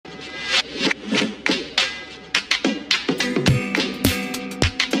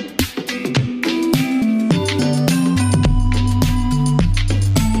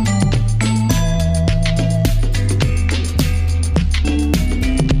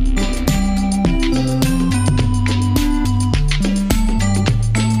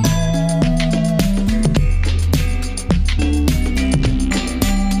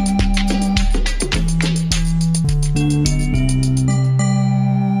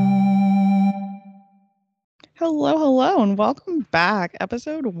Hello, and welcome back,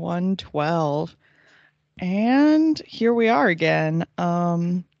 episode 112. And here we are again. We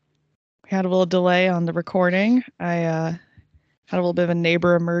had a little delay on the recording. I had a little bit of a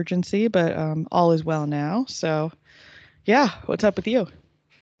neighbor emergency, but all is well now. So, yeah, what's up with you?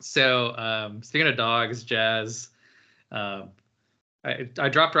 So, speaking of dogs, Jazz, um, I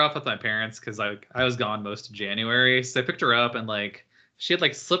dropped her off with my parents because I was gone most of January. So I picked her up and she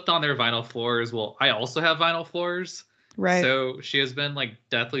had slipped on their vinyl floors. Well, I also have vinyl floors. Right. So she has been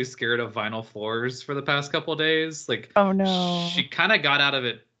deathly scared of vinyl floors for the past couple of days. Oh, no. She kind of got out of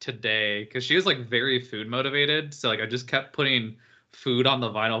it today because she was very food motivated. So I just kept putting food on the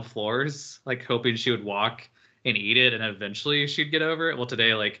vinyl floors, hoping she would walk and eat it, and eventually she'd get over it. Well,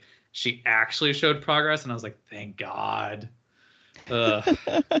 today she actually showed progress, and I was like, thank God.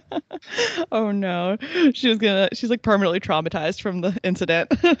 Oh no. She's like permanently traumatized from the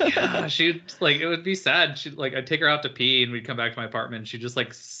incident. Yeah, she'd it would be sad. She'd I'd take her out to pee and we'd come back to my apartment and she'd just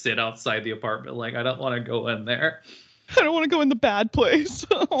sit outside the apartment I don't want to go in there. I don't want to go in the bad place.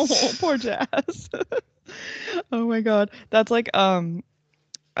 Oh, poor Jazz. Oh my God. That's so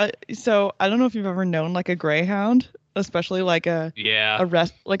I don't know if you've ever known a greyhound, especially Yeah.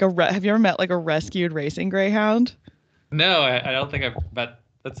 have you ever met a rescued racing greyhound? No, I don't think I've met.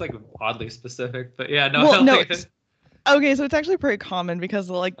 That's oddly specific, but yeah, no. Well, I don't no. think Okay, so it's actually pretty common because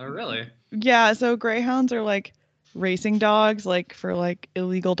Oh, really? yeah, so greyhounds are racing dogs for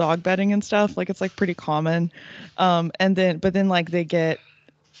illegal dog betting and stuff. It's pretty common. But then they get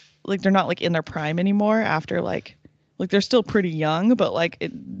they're not in their prime anymore after they're still pretty young, but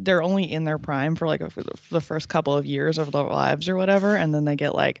they're only in their prime for for the first couple of years of their lives or whatever, and then they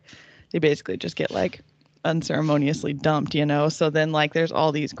get they basically just get unceremoniously dumped, So then there's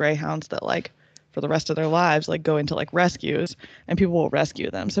all these greyhounds that for the rest of their lives go into rescues, and people will rescue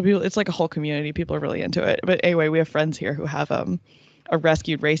them. So people, it's a whole community. People are really into it. But anyway, we have friends here who have a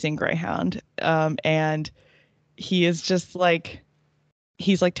rescued racing greyhound, and he is just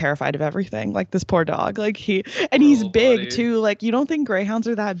he's terrified of everything, this poor dog, he's big buddy. too. You don't think greyhounds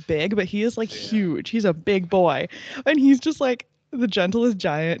are that big, but he is huge. He's a big boy, and he's just the gentlest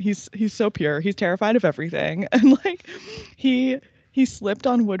giant. He's so pure. He's terrified of everything. And he he slipped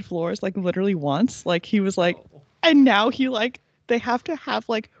on wood floors literally once. He was and now they have to have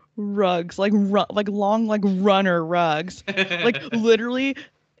rugs, long runner rugs, literally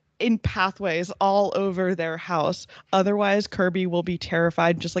in pathways all over their house. Otherwise, Kirby will be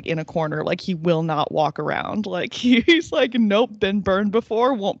terrified just in a corner. He will not walk around. He's nope, been burned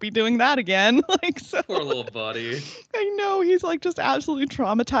before, won't be doing that again. So Poor little buddy. I know he's just absolutely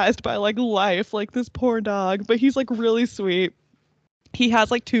traumatized by life, this poor dog, but he's really sweet. He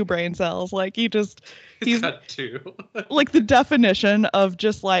has two brain cells. He's got two. The definition of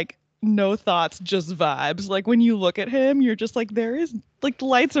just no thoughts, just vibes. When you look at him, you're just there is the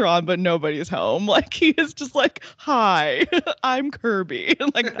lights are on, but nobody's home. He is just hi, I'm Kirby.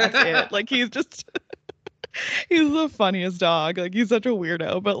 That's it. He's just he's the funniest dog. He's such a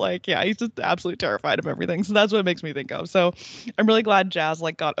weirdo, but yeah, he's just absolutely terrified of everything. So that's what it makes me think of. So I'm really glad Jazz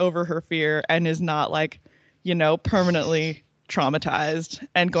got over her fear and is not permanently traumatized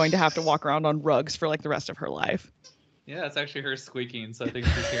and going to have to walk around on rugs for the rest of her life. Yeah, it's actually her squeaking, so I think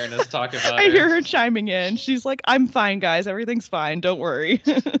she's hearing us talk about I hear her chiming in. She's I'm fine, guys. Everything's fine. Don't worry.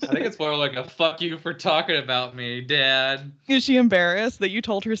 I think it's more a fuck you for talking about me, Dad. Is she embarrassed that you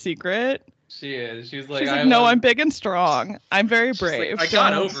told her secret? She is. She's no, I'm big and strong. I'm very brave. I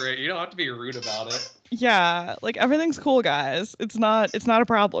got over it. You don't have to be rude about it. Yeah, everything's cool, guys. It's not a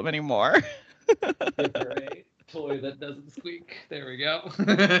problem anymore. Right. Toy that doesn't squeak. There we go.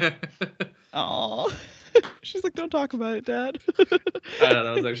 Oh. She's don't talk about it, Dad. I know,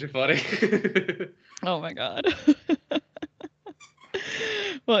 that was actually funny. Oh my God.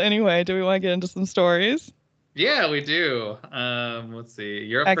 Well, anyway, do we want to get into some stories? Yeah, we do. Let's see.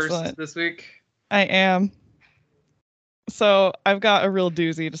 You're up first this week? I am. So I've got a real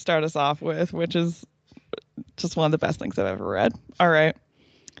doozy to start us off with, which is just one of the best things I've ever read. All right.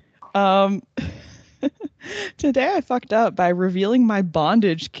 Today I fucked up by revealing my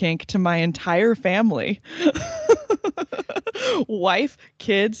bondage kink to my entire family. Wife,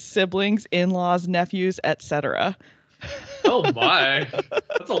 kids, siblings, in-laws, nephews, etc. Oh my.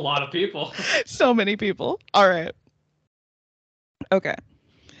 That's a lot of people. So many people. All right. Okay.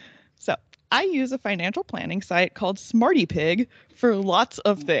 So I use a financial planning site called Smarty Pig for lots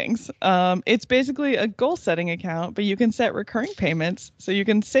of things. It's basically a goal setting account, but you can set recurring payments so you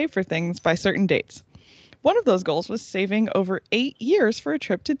can save for things by certain dates. One of those goals was saving over 8 years for a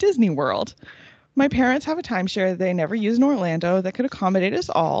trip to Disney World. My parents have a timeshare they never use in Orlando that could accommodate us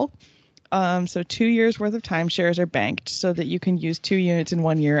all. So 2 years worth of timeshares are banked so that you can use 2 units in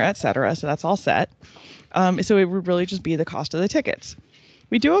 1 year, etc. So that's all set. So it would really just be the cost of the tickets.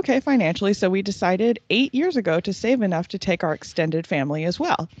 We do okay financially, so we decided 8 years ago to save enough to take our extended family as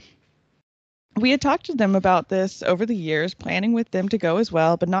well. We had talked to them about this over the years, planning with them to go as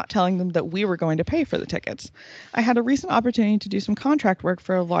well, but not telling them that we were going to pay for the tickets. I had a recent opportunity to do some contract work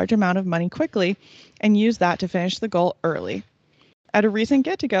for a large amount of money quickly and use that to finish the goal early. At a recent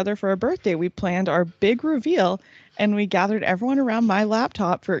get together for a birthday, we planned our big reveal and we gathered everyone around my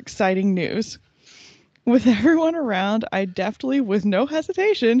laptop for exciting news. With everyone around, I deftly, with no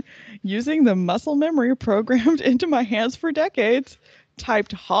hesitation, using the muscle memory programmed into my hands for decades,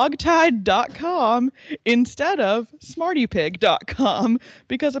 typed hogtied.com instead of smartypig.com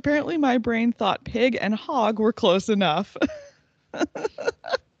because apparently my brain thought pig and hog were close enough.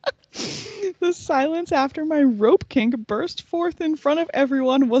 The silence after my rope kink burst forth in front of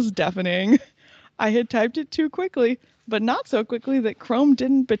everyone was deafening. I had typed it too quickly, but not so quickly that Chrome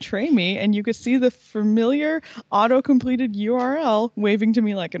didn't betray me, and you could see the familiar auto-completed URL waving to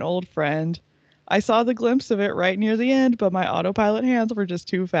me like an old friend. I saw the glimpse of it right near the end, but my autopilot hands were just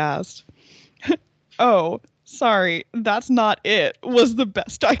too fast. Oh, sorry, that's not it, was the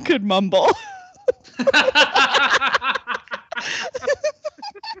best I could mumble.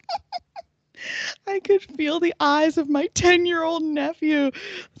 I could feel the eyes of my 10-year-old nephew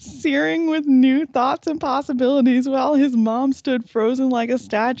searing with new thoughts and possibilities while his mom stood frozen like a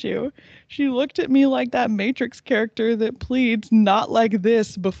statue. She looked at me like that Matrix character that pleads, "Not like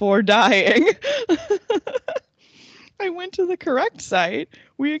this," before dying. I went to the correct site.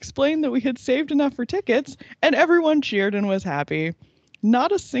 We explained that we had saved enough for tickets, and everyone cheered and was happy.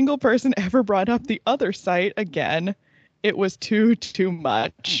 Not a single person ever brought up the other site again. It was too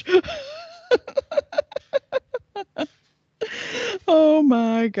much. Oh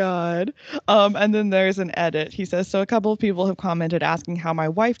my God. And then there's an edit. He says, so a couple of people have commented asking how my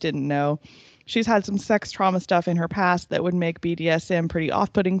wife didn't know. She's had some sex trauma stuff in her past that would make BDSM pretty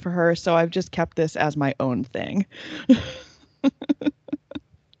off-putting for her, so I've just kept this as my own thing.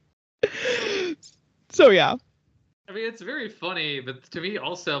 So yeah. I mean, it's very funny, but to me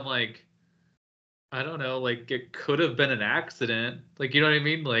also, I'm like, I don't know, like it could have been an accident. Like, you know what I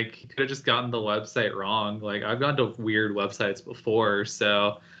mean? Like, he could have just gotten the website wrong. Like, I've gone to weird websites before,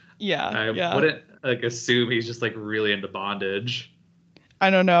 so I Yeah. wouldn't like assume he's just like really into bondage. I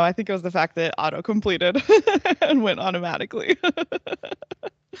don't know. I think it was the fact that it auto-completed and went automatically.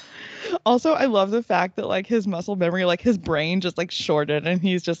 Also, I love the fact that like his muscle memory, like his brain just like shorted and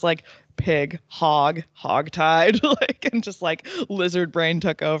he's just like pig, hog, hog-tied, like, and just like lizard brain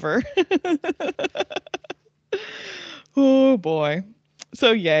took over. Oh boy.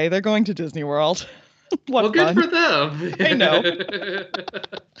 So yay, they're going to Disney World. What Well, good fun. for them. I know.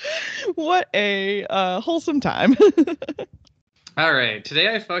 What a wholesome time. All right,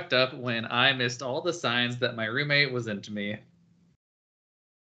 today I fucked up when I missed all the signs that my roommate was into me.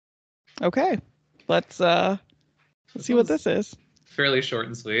 Okay. Let's see what this is. Fairly short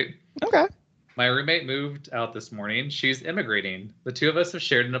and sweet. Okay. My roommate moved out this morning. She's immigrating. The two of us have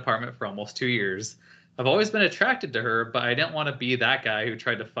shared an apartment for almost 2 years. I've always been attracted to her, but I didn't want to be that guy who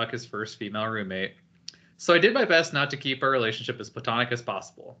tried to fuck his first female roommate. So I did my best not to keep our relationship as platonic as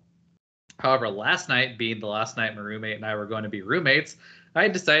possible. However, last night, being the last night my roommate and I were going to be roommates, I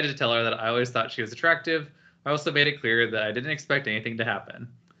decided to tell her that I always thought she was attractive. I also made it clear that I didn't expect anything to happen.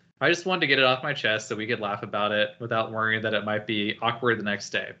 I just wanted to get it off my chest so we could laugh about it without worrying that it might be awkward the next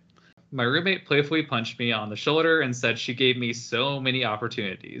day. My roommate playfully punched me on the shoulder and said she gave me so many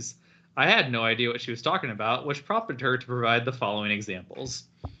opportunities. I had no idea what she was talking about, which prompted her to provide the following examples.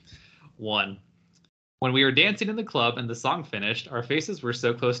 1. When we were dancing in the club and the song finished, our faces were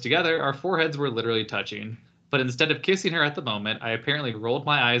so close together, our foreheads were literally touching. But instead of kissing her at the moment, I apparently rolled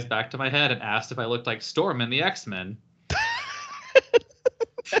my eyes back to my head and asked if I looked like Storm in the X-Men.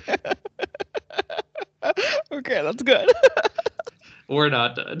 Okay, that's good. We're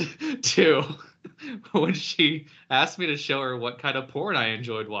not done. 2. When she asked me to show her what kind of porn I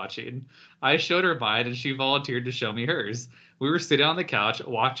enjoyed watching, I showed her mine and she volunteered to show me hers. We were sitting on the couch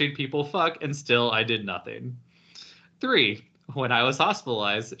watching people fuck and still I did nothing. 3. When I was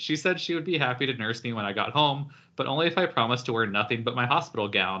hospitalized, she said she would be happy to nurse me when I got home, but only if I promised to wear nothing but my hospital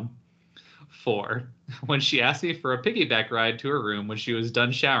gown. 4. When she asked me for a piggyback ride to her room when she was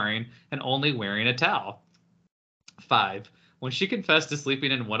done showering and only wearing a towel. 5. When she confessed to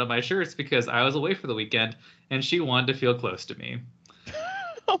sleeping in one of my shirts because I was away for the weekend and she wanted to feel close to me.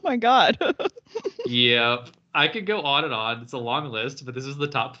 Oh my God. Yep. I could go on and on. It's a long list, but this is the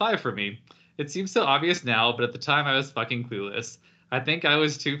top 5 for me. It seems so obvious now, but at the time I was fucking clueless. I think I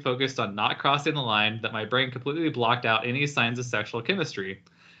was too focused on not crossing the line that my brain completely blocked out any signs of sexual chemistry.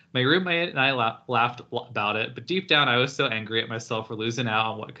 My roommate and I laughed about it, but deep down I was so angry at myself for losing out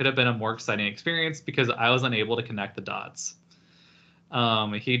on what could have been a more exciting experience because I was unable to connect the dots.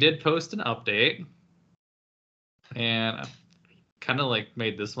 He did post an update, and I kind of like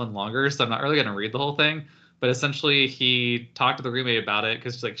made this one longer, so I'm not really gonna read the whole thing. But essentially, he talked to the roommate about it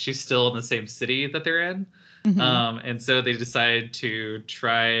because like she's still in the same city that they're in, and so they decided to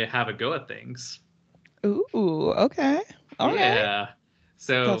try have a go at things. Ooh, okay. All right. Yeah.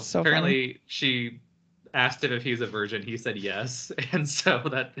 So That's so apparently funny. she asked him if he's a virgin. He said yes, and so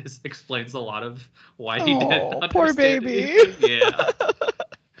that explains a lot of why he didn't Oh, poor understand baby. anything. Yeah.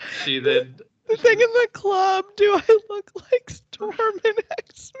 She then The thing in the club, do I look like Storm in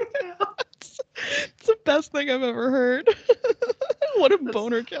X-Men? It's the best thing I've ever heard. What a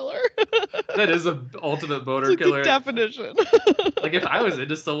boner killer. that is an ultimate boner It's like killer. the definition. Like if I was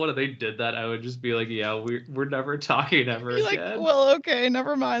into someone and they did that, I would just be like, yeah, we're never talking ever You're again. like, well, okay,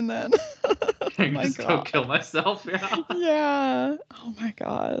 never mind then. I My just go God. kill myself. Yeah. Yeah. Oh my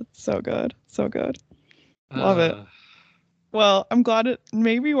God. So good. So good. Love it. Well, I'm glad it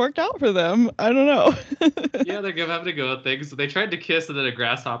maybe worked out for them. I don't know. Yeah, they're having to go at things. They tried to kiss and then a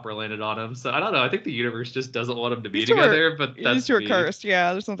grasshopper landed on him. So I don't know. I think the universe just doesn't want them to be together, but that's These two are cursed.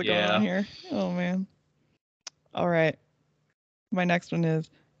 Yeah, there's something going on Yeah. here. Oh man. All right. My next one is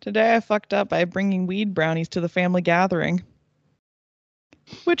today I fucked up by bringing weed brownies to the family gathering.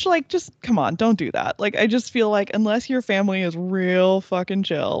 Which, like, just come on, don't do that. Like, I just feel like unless your family is real fucking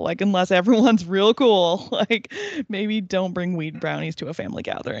chill, like, unless everyone's real cool, like, maybe don't bring weed brownies to a family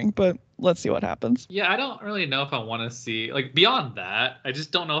gathering. But let's see what happens. Yeah, I don't really know if I want to see, like, beyond that, I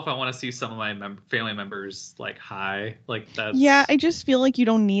just don't know if I want to see some of my family members, like, high. Like, that's. Yeah, I just feel like you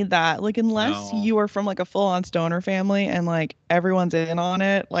don't need that. Like, unless No. you are from, like, a full-on stoner family and, like, everyone's in on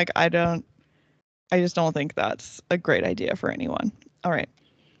it, like, I just don't think that's a great idea for anyone. All right.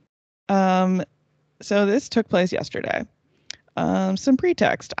 So this took place yesterday. Some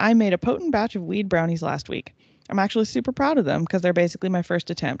pretext. I made a potent batch of weed brownies last week. I'm actually super proud of them because they're basically my first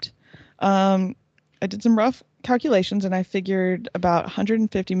attempt. I did some rough calculations and I figured about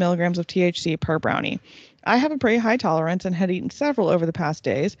 150 milligrams of THC per brownie. I have a pretty high tolerance and had eaten several over the past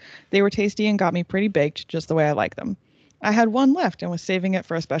days. They were tasty and got me pretty baked just the way I like them. I had one left and was saving it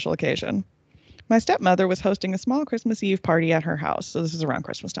for a special occasion. My stepmother was hosting a small Christmas Eve party at her house. So this is around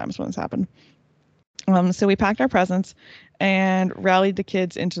Christmas time is when this happened. So we packed our presents and rallied the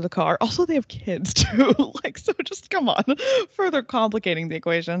kids into the car. Also, they have kids too. Like, so just come on, further complicating the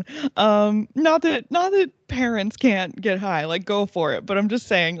equation. Not that parents can't get high, like go for it. But I'm just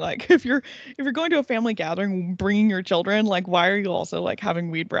saying, like, if you're going to a family gathering, bringing your children, like, why are you also like having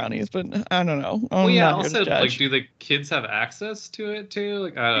weed brownies? But I don't know. Well, yeah. Also, like, do the kids have access to it too?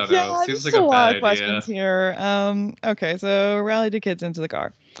 Like, I don't know. Yeah, Seems there's like a a lot bad of idea. questions here. Okay, so rallied the kids into the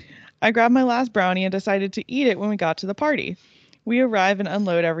car. I grabbed my last brownie and decided to eat it when we got to the party. We arrive and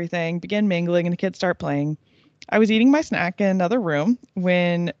unload everything, begin mingling, and the kids start playing. I was eating my snack in another room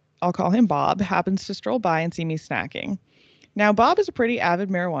when, I'll call him Bob, happens to stroll by and see me snacking. Now, Bob is a pretty avid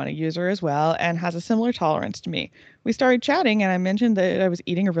marijuana user as well and has a similar tolerance to me. We started chatting, and I mentioned that I was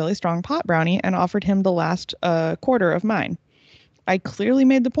eating a really strong pot brownie and offered him the last quarter of mine. I clearly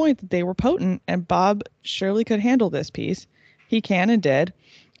made the point that they were potent, and Bob surely could handle this piece. He can and did.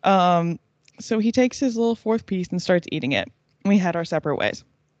 So he takes his little fourth piece and starts eating it. We head our separate ways.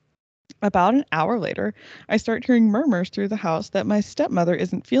 About an hour later, I start hearing murmurs through the house that my stepmother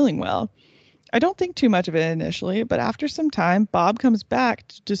isn't feeling well. I don't think too much of it initially, but after some time, Bob comes back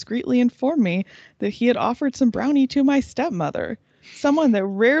to discreetly inform me that he had offered some brownie to my stepmother, someone that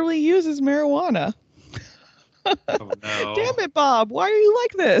rarely uses marijuana. Oh, no. Damn it, Bob. Why are you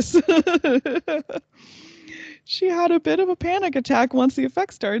like this? She had a bit of a panic attack once the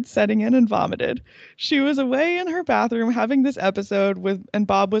effects started setting in and vomited. She was away in her bathroom having this episode and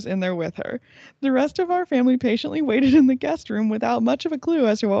Bob was in there with her. The rest of our family patiently waited in the guest room without much of a clue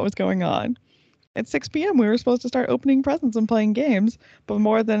as to what was going on. At 6 p.m., we were supposed to start opening presents and playing games, but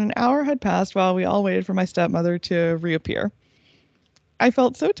more than an hour had passed while we all waited for my stepmother to reappear. I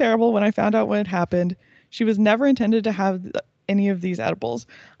felt so terrible when I found out what had happened. She was never intended to have any of these edibles.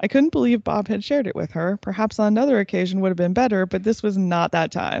 I couldn't believe Bob had shared it with her. Perhaps on another occasion would have been better, but this was not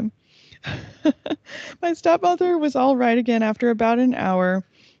that time. My stepmother was all right again after about an hour.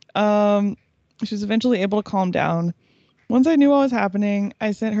 She was eventually able to calm down. Once I knew what was happening,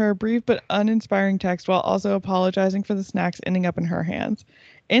 I sent her a brief but uninspiring text while also apologizing for the snacks ending up in her hands.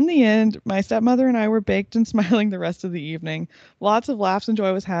 In the end, my stepmother and I were baked and smiling the rest of the evening. Lots of laughs and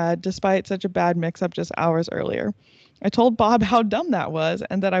joy was had, despite such a bad mix-up just hours earlier. I told Bob how dumb that was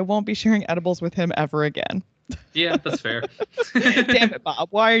and that I won't be sharing edibles with him ever again. Yeah, that's fair. Damn it, Bob.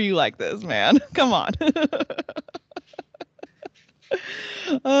 Why are you like this, man? Come on.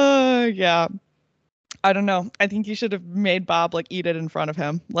 Yeah. I don't know. I think you should have made Bob like eat it in front of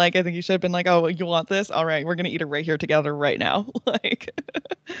him. Like, I think you should have been like, "Oh, you want this? All right, we're gonna eat it right here together right now." Like,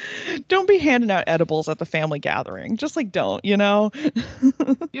 don't be handing out edibles at the family gathering. Just like, don't, you know?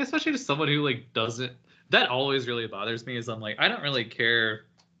 Yeah, especially to someone who like doesn't. That always really bothers me. Is I'm like, I don't really care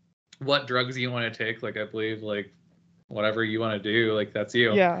what drugs you want to take. Like, I believe like whatever you want to do, like that's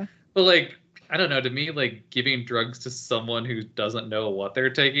you. Yeah. But like, I don't know. To me, like giving drugs to someone who doesn't know what they're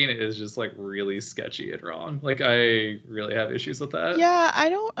taking is just like really sketchy and wrong. Like, I really have issues with that. Yeah, I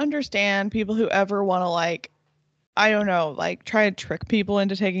don't understand people who ever want to like, I don't know, like try to trick people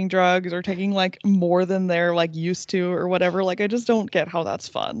into taking drugs or taking like more than they're like used to or whatever. Like, I just don't get how that's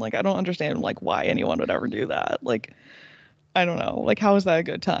fun. Like, I don't understand like why anyone would ever do that. Like, I don't know. Like, how is that a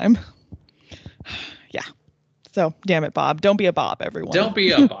good time? Yeah. So, damn it, Bob. Don't be a Bob, everyone. Don't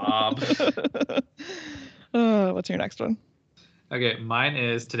be a Bob. What's your next one? Okay, mine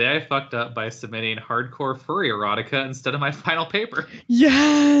is today I fucked up by submitting hardcore furry erotica instead of my final paper.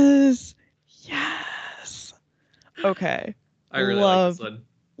 Yes. Yes. Okay. I really like this one.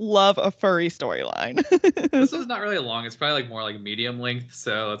 Love a furry storyline. This one's not really long. It's probably like more like medium length,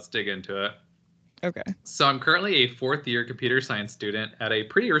 so let's dig into it. Okay. So I'm currently a fourth year computer science student at a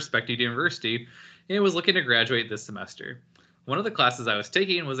pretty respected university and was looking to graduate this semester. One of the classes I was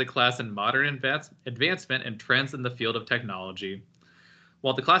taking was a class in modern advancement and trends in the field of technology.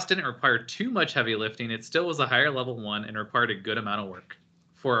 While the class didn't require too much heavy lifting, it still was a higher level one and required a good amount of work.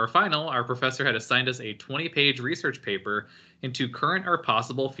 For our final, our professor had assigned us a 20-page research paper into current or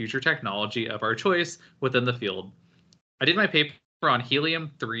possible future technology of our choice within the field. I did my paper on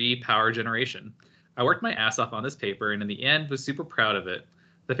helium-3 power generation. I worked my ass off on this paper and in the end was super proud of it.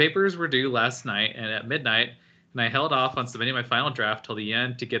 The papers were due last night and at midnight, and I held off on submitting my final draft till the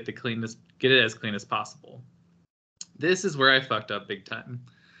end to get it as clean as possible. This is where I fucked up big time.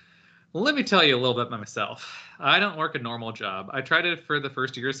 Let me tell you a little bit about myself. I don't work a normal job. I tried it for the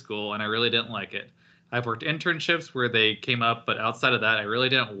first year of school and I really didn't like it. I've worked internships where they came up, but outside of that, I really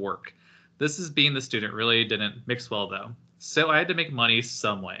didn't work. This is being the student really didn't mix well though. So I had to make money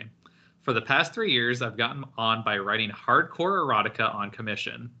some way. For the past 3 years, I've gotten on by writing hardcore erotica on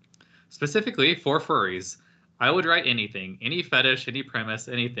commission. Specifically for furries. I would write anything, any fetish, any premise,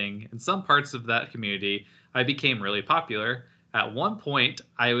 anything. In some parts of that community, I became really popular. At one point,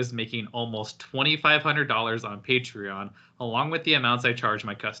 I was making almost $2,500 on Patreon, along with the amounts I charge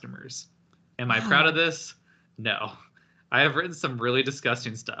my customers. Am I proud of this? No. I have written some really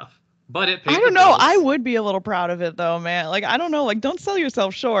disgusting stuff, but it paid I don't the know. bills. I would be a little proud of it though, man. Like, I don't know. Like, don't sell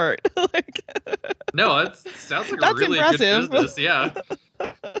yourself short. Like, No, it sounds like That's a really impressive. good business. Yeah.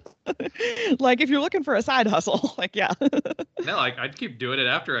 like, if you're looking for a side hustle, like, yeah. No, I'd keep doing it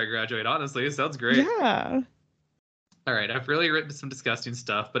after I graduate, honestly. It sounds great. Yeah. All right, I've really written some disgusting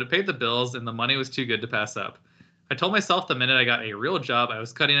stuff, but it paid the bills and the money was too good to pass up. I told myself the minute I got a real job, I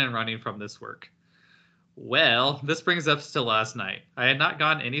was cutting and running from this work. Well, this brings us to last night. I had not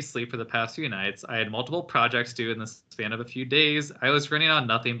gotten any sleep for the past few nights. I had multiple projects due in the span of a few days. I was running on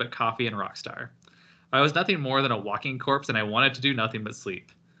nothing but coffee and Rockstar. I was nothing more than a walking corpse and I wanted to do nothing but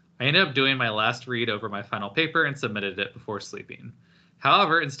sleep. I ended up doing my last read over my final paper and submitted it before sleeping.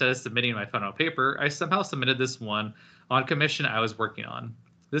 However, instead of submitting my final paper, I somehow submitted this one on commission I was working on.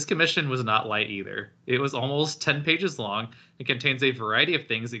 This commission was not light either. It was almost 10 pages long and contains a variety of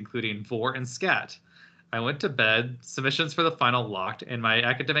things including vor and scat. I went to bed, submissions for the final locked, and my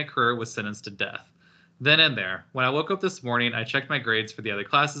academic career was sentenced to death. Then and there, when I woke up this morning, I checked my grades for the other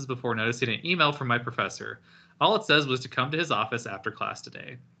classes before noticing an email from my professor. All it says was to come to his office after class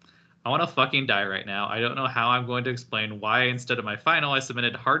today. I want to fucking die right now. I don't know how I'm going to explain why instead of my final, I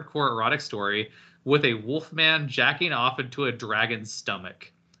submitted hardcore erotic story with a wolfman jacking off into a dragon's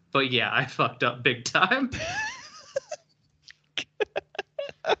stomach. But yeah, I fucked up big time.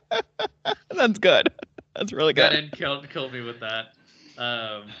 That's good. That's really good. That killed me with that.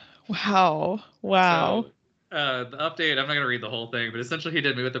 Wow. So, the update, I'm not going to read the whole thing, but essentially he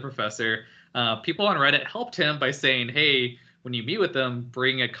did meet with the professor. People on Reddit helped him by saying, hey, when you meet with them,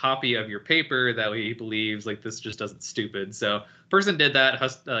 bring a copy of your paper that he believes like this just doesn't stupid. So person did that.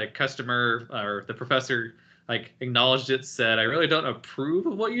 Customer or the professor like acknowledged it, said, I really don't approve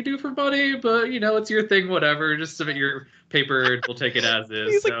of what you do for money, but you know, it's your thing, whatever. Just submit your paper and we'll take it as is.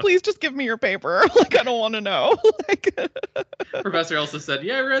 He's like, please just give me your paper. Like, I don't want to know. Like, professor also said,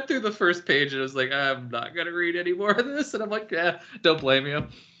 yeah, I read through the first page and I was like, I'm not going to read any more of this. And I'm like, yeah, don't blame you.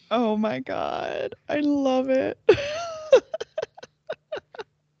 Oh my God. I love it.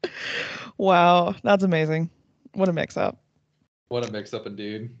 Wow, that's amazing. What a mix up. What a mix up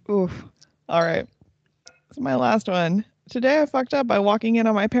indeed. Oof. All right. So my last one. Today I fucked up by walking in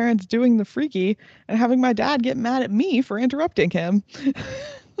on my parents doing the freaky and having my dad get mad at me for interrupting him.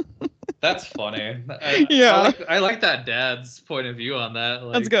 That's funny. I Yeah, like I like that dad's point of view on that.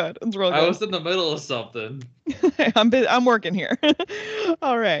 that's Like good. That's real I good. was in the middle of something. I'm working here.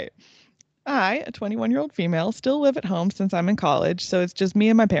 All right. I, a 21-year-old female, still live at home since I'm in college, so it's just me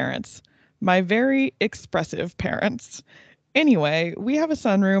and my parents. My very expressive parents. Anyway, we have a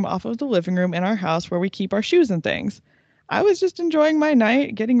sunroom off of the living room in our house where we keep our shoes and things. I was just enjoying my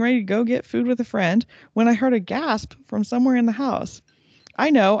night, getting ready to go get food with a friend, when I heard a gasp from somewhere in the house. I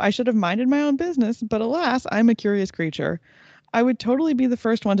know I should have minded my own business, but alas, I'm a curious creature. I would totally be the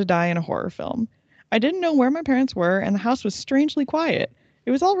first one to die in a horror film. I didn't know where my parents were, and the house was strangely quiet.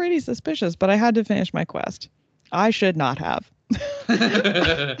 It was already suspicious, but I had to finish my quest. I should not have.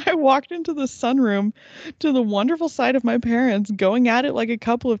 I walked into the sunroom to the wonderful sight of my parents going at it like a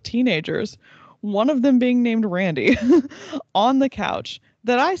couple of teenagers, one of them being named Randy, on the couch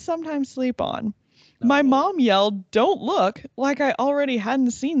that I sometimes sleep on. My No. mom yelled, "Don't look," like I already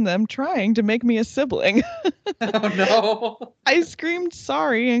hadn't seen them trying to make me a sibling. Oh no. I screamed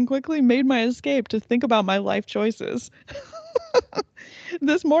sorry and quickly made my escape to think about my life choices.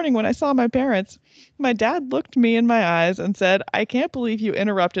 This morning, when I saw my parents, my dad looked me in my eyes and said, "I can't believe you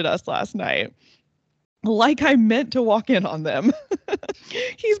interrupted us last night." Like I meant to walk in on them.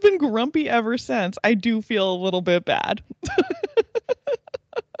 He's been grumpy ever since. I do feel a little bit bad.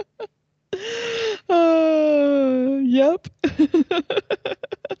 Yep.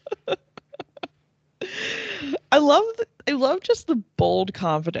 I love just the bold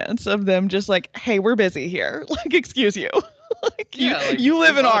confidence of them just like, "Hey, we're busy here." Like, excuse you. Like Yeah, like you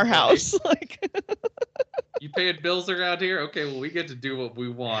live move in our on, buddy. house. Like You paying bills around here? Okay, well we get to do what we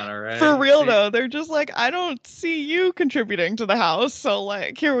want, all right? for real See, though, they're just like, "I don't see you contributing to the house." So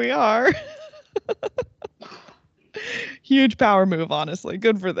like, here we are. Huge power move, honestly.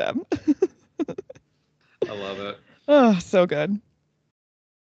 Good for them. I love it. Oh, so good.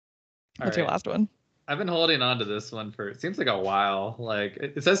 All What's your right. last one? I've been holding on to this one for it seems like a while. Like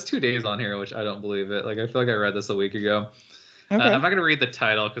it says 2 days on here, which I don't believe it. Like I feel like I read this a week ago. Okay. I'm not gonna read the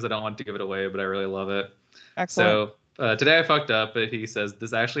title because I don't want to give it away, but I really love it. Excellent. So today I fucked up, but he says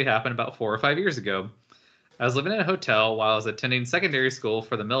this actually happened about 4 or 5 years ago. I was living in a hotel while I was attending secondary school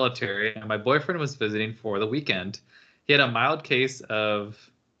for the military, and my boyfriend was visiting for the weekend. He had a mild case of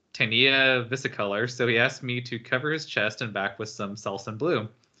tinea vesicolor, so he asked me to cover his chest and back with some Selsun Blue.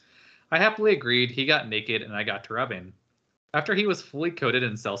 I happily agreed. He got naked, and I got to rubbing. After he was fully coated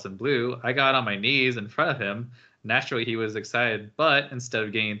in Selsun Blue, I got on my knees in front of him. Naturally, he was excited, but instead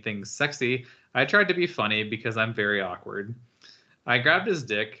of getting things sexy, I tried to be funny because I'm very awkward. I grabbed his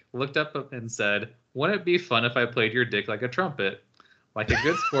dick, looked up and said, "Wouldn't it be fun if I played your dick like a trumpet?" Like a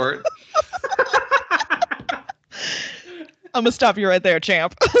good sport. I'm gonna stop you right there,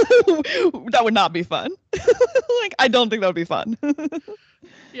 champ. That would not be fun. Like, I don't think that would be fun.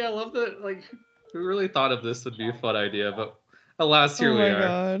 Yeah, I love that. Like, who really thought of this would be a fun idea, but alas, here Oh we my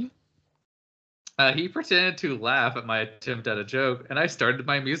are. god. He pretended to laugh at my attempt at a joke, and I started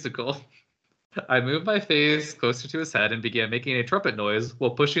my musical. I moved my face closer to his head and began making a trumpet noise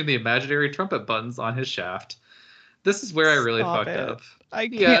while pushing the imaginary trumpet buttons on his shaft. This is where I really Stop fucked it. up. I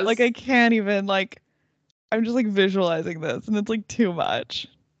Yes, can't even like I'm just like visualizing this and it's like too much.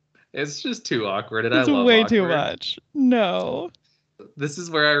 it's just too awkward, and I It's love way too awkward. much. No. This is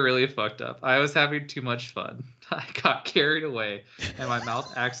where I really fucked up. I was having too much fun. I got carried away, and my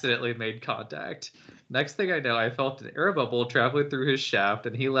mouth accidentally made contact. Next thing I know, I felt an air bubble traveling through his shaft,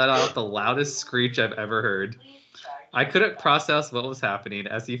 and he let out the loudest screech I've ever heard. I couldn't process what was happening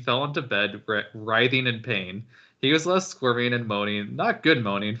as he fell into bed, writhing in pain. He was left squirming and moaning, not good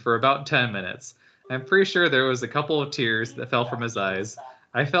moaning, for about 10 minutes. I'm pretty sure there was a couple of tears that fell from his eyes.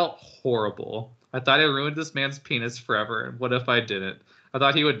 I felt horrible. I thought I ruined this man's penis forever, and what if I didn't? I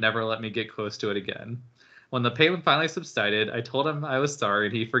thought he would never let me get close to it again. When the pain finally subsided, I told him I was sorry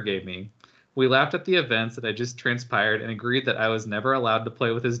and he forgave me. We laughed at the events that had just transpired and agreed that I was never allowed to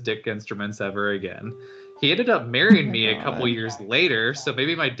play with his dick instruments ever again. He ended up Oh marrying my me a couple god. years later, so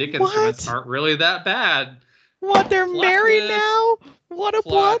maybe my dick instruments What? aren't really that bad. What, they're Plot married twist. now? What a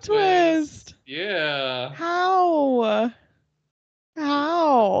plot Plot twist. twist. Yeah. How?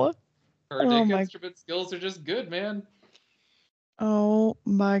 How? Her Oh dick my instrument skills are just good, man. Oh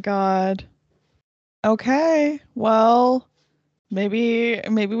my god. Okay. Well, maybe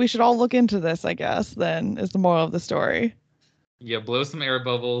we should all look into this, I guess, then is the moral of the story. Yeah, blow some air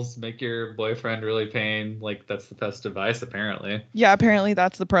bubbles, make your boyfriend really pain. Like that's the best advice, apparently. Yeah, apparently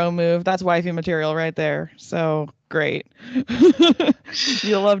that's the pro move. That's wifey material right there. So great.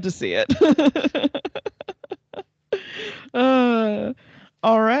 You'll love to see it. uh,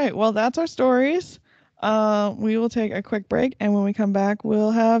 all right. Well, that's our stories. We will take a quick break, and when we come back, we'll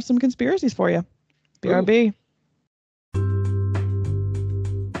have some conspiracies for you. BRB.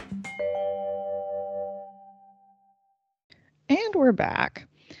 And we're back.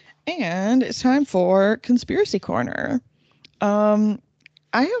 And it's time for Conspiracy Corner. I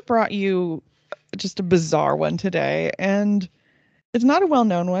have brought you just a bizarre one today, and it's not a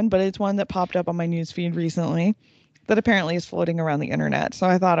well-known one, but it's one that popped up on my news feed recently that apparently is floating around the internet. So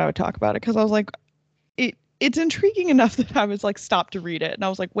I thought I would talk about it because I was like, it's intriguing enough that I was like stopped to read it, and I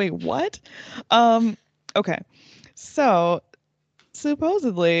was like, wait, what? Okay, so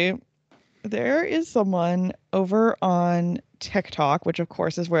supposedly there is someone over on TikTok, which of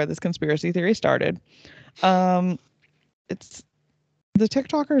course is where this conspiracy theory started. It's the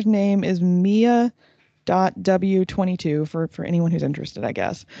TikToker's name is Mia.w22 for anyone who's interested, I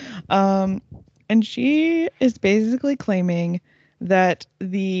guess. And she is basically claiming that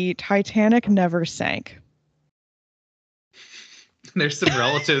the Titanic never sank. There's some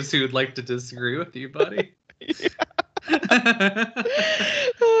relatives who would like to disagree with you, buddy.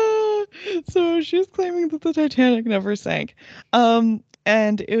 So she's claiming that the Titanic never sank. And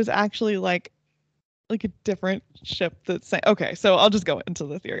it was actually like a different ship that sank. Okay, so I'll just go into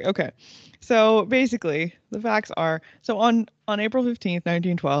the theory. Okay. So basically, the facts are, so on April 15th,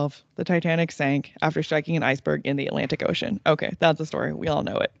 1912, the Titanic sank after striking an iceberg in the Atlantic Ocean. Okay, that's the story. We all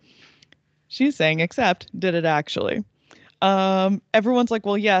know it. She's saying, except, did it actually? Everyone's like,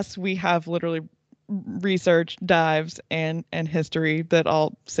 well, yes, we have literally research, dives, and history that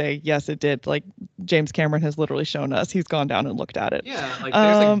all say yes, it did. Like James Cameron has literally shown us. He's gone down and looked at it. Yeah, like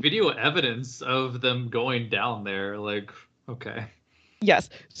there's like video evidence of them going down there. Like, okay. Yes.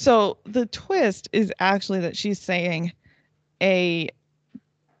 So the twist is actually that she's saying a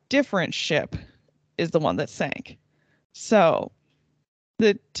different ship is the one that sank. So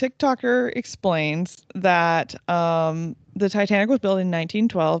the TikToker explains that the Titanic was built in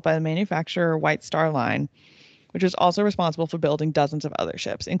 1912 by the manufacturer White Star Line, which was also responsible for building dozens of other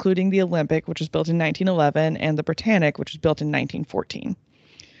ships, including the Olympic, which was built in 1911, and the Britannic, which was built in 1914.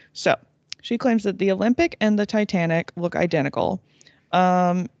 So she claims that the Olympic and the Titanic look identical.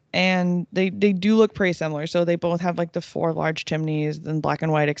 And they do look pretty similar. So they both have like the 4 large chimneys and black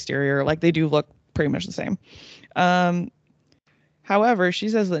and white exterior. Like they do look pretty much the same. However, she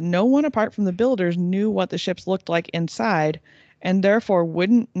says that no one apart from the builders knew what the ships looked like inside, and therefore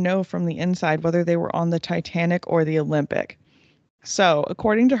wouldn't know from the inside whether they were on the Titanic or the Olympic. So,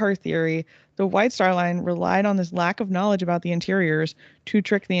 according to her theory, the White Star Line relied on this lack of knowledge about the interiors to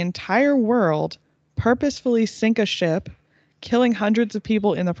trick the entire world, purposefully sink a ship, killing hundreds of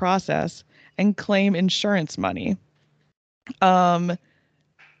people in the process, and claim insurance money.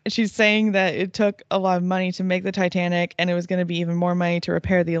 She's saying that it took a lot of money to make the Titanic, and it was going to be even more money to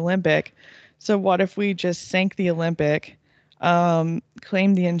repair the Olympic. So what if we just sank the Olympic,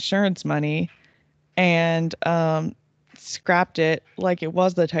 claimed the insurance money, and scrapped it like it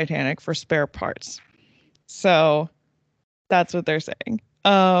was the Titanic for spare parts? So that's what they're saying.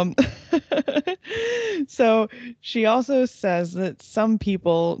 So she also says that some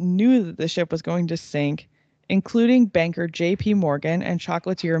people knew that the ship was going to sink, including banker J.P. Morgan and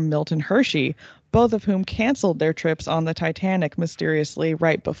chocolatier Milton Hershey, both of whom canceled their trips on the Titanic mysteriously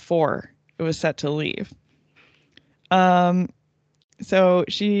right before it was set to leave. So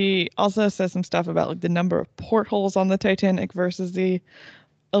she also says some stuff about like the number of portholes on the Titanic versus the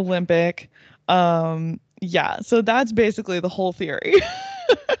Olympic. Yeah, so that's basically the whole theory.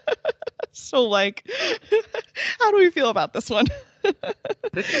 So like, how do we feel about this one?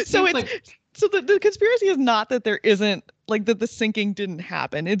 So it's like... So the conspiracy is not that there isn't, like, that the sinking didn't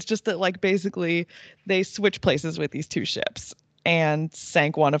happen. It's just that, like, basically they switched places with these 2 ships and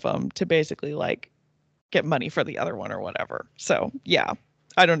sank one of them to basically, like, get money for the other one or whatever. So, yeah,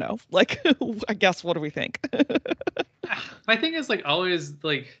 I don't know. Like, I guess, what do we think? My thing is, like, always,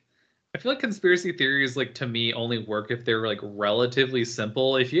 like, I feel like conspiracy theories, like, to me only work if they're, like, relatively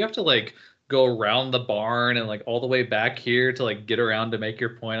simple. If you have to, like, go around the barn and like all the way back here to like get around to make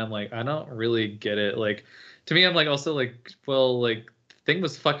your point, I'm like, I don't really get it. Like, to me, I'm like also like, well, like the thing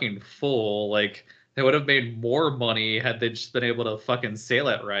was fucking full. Like they would have made more money had they just been able to fucking sail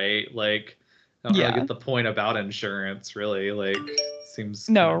it right. Like I don't really get the point about insurance, really. Like seems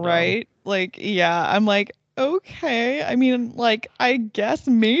no, right? Like, yeah, I'm like, okay. I mean, like, I guess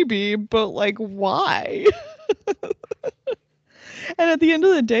maybe, but like, why? And at the end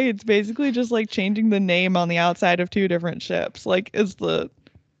of the day, it's basically just like changing the name on the outside of two different ships. Like,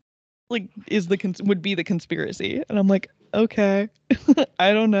 would be the conspiracy. And I'm like, okay,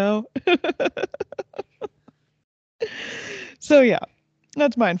 I don't know. So yeah,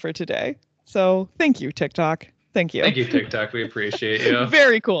 that's mine for today. So thank you, TikTok. Thank you. Thank you, TikTok. We appreciate you.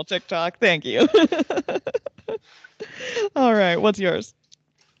 Very cool, TikTok. Thank you. All right, what's yours?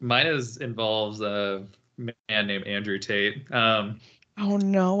 Mine involves a man named Andrew Tate. Oh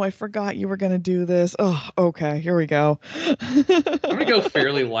no, I forgot you were gonna do this. Oh, okay, here we go. I'm gonna go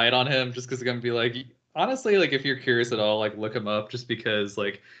fairly light on him just because I'm gonna be like, honestly, like if you're curious at all, like look him up just because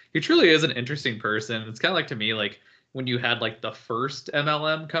like he truly is an interesting person. It's kind of like to me like when you had like the first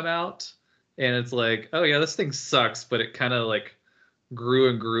MLM come out, and it's like, oh yeah, this thing sucks, but it kind of like grew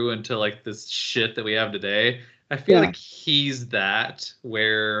and grew into like this shit that we have today. I feel Yeah. like he's that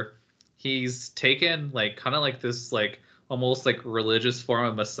where he's taken like kind of like this like almost like religious form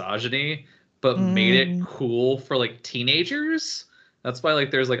of misogyny, but made it Mm. cool for like teenagers. That's why like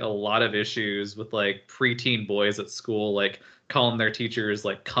there's like a lot of issues with like preteen boys at school like calling their teachers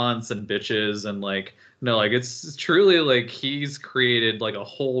like cunts and bitches and like no like it's truly like he's created like a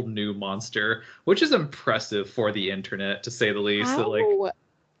whole new monster, which is impressive for the internet to say the least. That like How,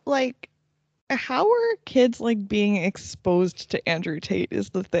 like, how are kids like being exposed to Andrew Tate is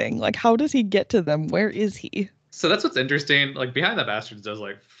the thing. Like, how does he get to them? Where is he? so that's what's interesting. Like Behind the Bastards does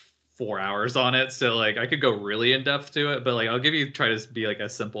like 4 hours on it, so like I could go really in depth to it, but like I'll give you try to be like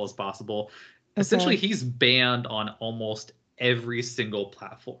as simple as possible. Essentially, Okay. he's banned on almost every single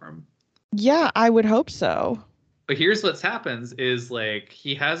platform. Yeah, I would hope so. But here's what's happens is like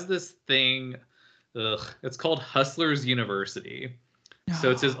he has this thing, it's called Hustlers University. So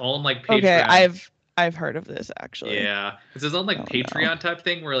it's his own like Okay, Patreon. I've heard of this actually. Yeah, it's his own like Oh no. Patreon type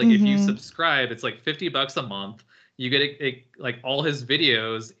thing where like if you Mm-hmm. subscribe, it's like $50 a month. You get like all his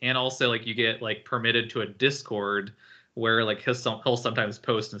videos, and also like you get like permitted to a Discord where like he'll sometimes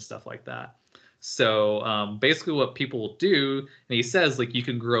post and stuff like that. So basically, what people will do, and he says like you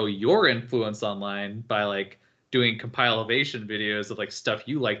can grow your influence online by like doing compilation videos of like stuff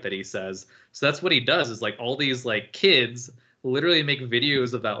you like that he says. So that's what he does is like all these like kids literally make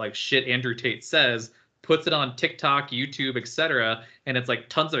videos about like shit Andrew Tate says, puts it on TikTok, YouTube, etc. And it's like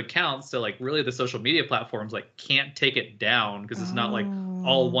tons of accounts. So like really the social media platforms like can't take it down because it's not like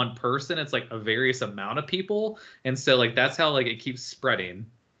all Oh. one person. It's like a various amount of people. And so like that's how like it keeps spreading.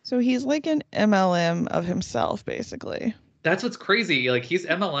 So he's like an MLM of himself, basically. That's what's crazy. Like he's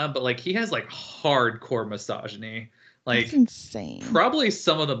MLM, but like he has like hardcore misogyny. That's Like insane. probably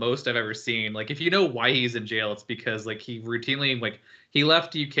some of the most I've ever seen. Like if you know why he's in jail, it's because like he routinely like he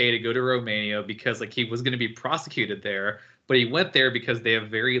left UK to go to Romania because like he was going to be prosecuted there, but he went there because they have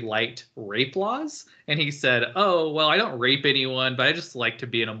very light rape laws, and he said, "Oh, well, I don't rape anyone, but I just like to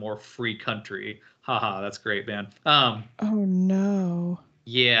be in a more free country." Haha, that's great, man. Oh no.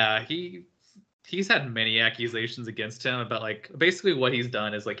 Yeah, he's had many accusations against him about like basically what he's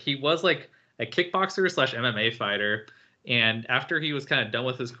done is like he was like a kickboxer slash MMA fighter, and after he was kind of done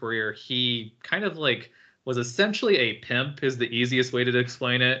with his career, he kind of like was essentially a pimp is the easiest way to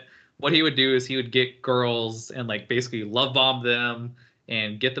explain it. What he would do is he would get girls and like basically love bomb them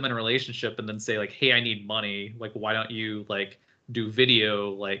and get them in a relationship and then say like, hey, I need money, like why don't you like do video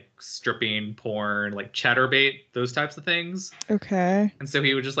like stripping porn like chatterbait those types of things. Okay. And so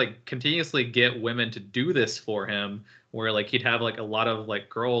he would just like continuously get women to do this for him, where like he'd have like a lot of like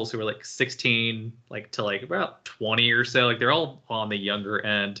girls who were like 16 like to like about 20 or so, like they're all on the younger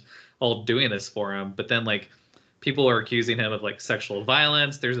end, all doing this for him. But then like people are accusing him of like sexual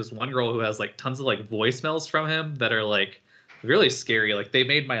violence. There's this one girl who has like tons of like voicemails from him that are like really scary. Like they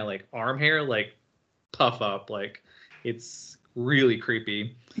made my like arm hair like puff up. Like it's really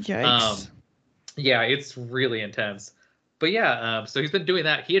creepy. Yikes. Um, yeah, it's really intense. But yeah, so he's been doing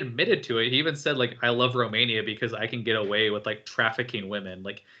that. He admitted to it. He even said like, "I love Romania because I can get away with like trafficking women."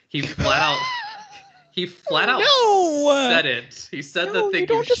 Like he flat out No. said it. He said the No, you thing you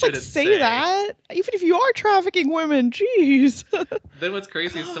don't just like shouldn't say say. that. Even if you are trafficking women, jeez. Then what's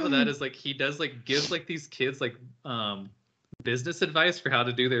crazy is some of that is like he does like gives like these kids like business advice for how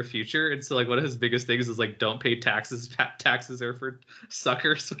to do their future. And so like one of his biggest things is like don't pay taxes. Taxes are for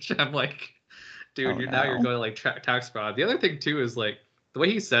suckers, which I'm like, dude, Oh you're no. going to like tax fraud. The other thing too is like the way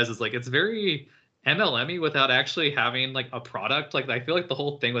he says is like it's very MLM-y without actually having like a product. Like I feel like the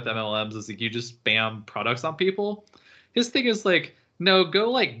whole thing with MLMs is like you just spam products on people. His thing is like, no,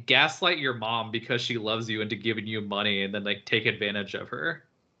 go like gaslight your mom because she loves you into giving you money and then like take advantage of her.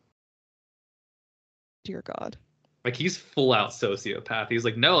 Dear God. Like he's full out sociopath. He's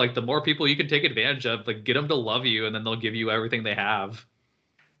like, no, like the more people you can take advantage of, like get them to love you, and then they'll give you everything they have.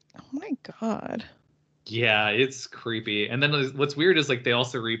 Oh my God. Yeah, it's creepy. And then what's weird is like they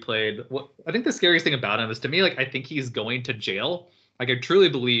also replayed what I think the scariest thing about him is to me, like I think he's going to jail. Like I truly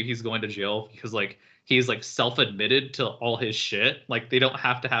believe he's going to jail because like he's like self-admitted to all his shit. Like they don't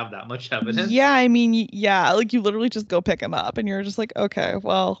have to have that much evidence. Yeah, I mean, yeah, like you literally just go pick him up and you're just like, okay,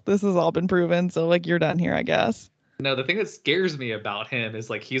 well, this has all been proven, so like you're done here, I guess. No, the thing that scares me about him is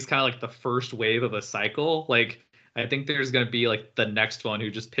like he's kind of like the first wave of a cycle. Like I think there's gonna be like the next one who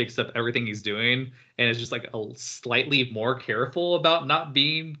just picks up everything he's doing and is just like a slightly more careful about not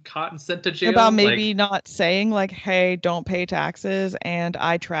being caught and sent to About jail. maybe Like, not saying like, hey, don't pay taxes and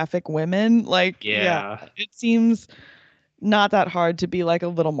I traffic women. Like, yeah, yeah, it seems not that hard to be like a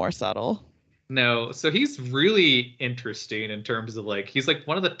little more subtle. no. So he's really interesting in terms of like he's like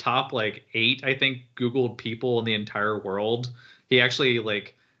one of the top like 8, I think, Googled people in the entire world. He actually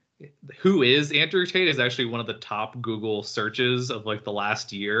like who is Andrew Tate is actually one of the top Google searches of like the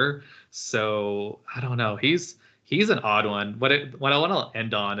last year. So I don't know. He's an odd one. What I want to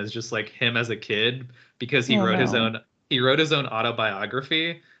end on is just like him as a kid because Oh no. he wrote his own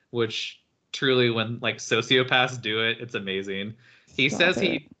autobiography, which truly when like sociopaths do it, it's amazing. He Stop says it.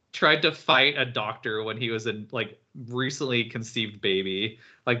 he tried to fight a doctor when he was a like recently conceived baby.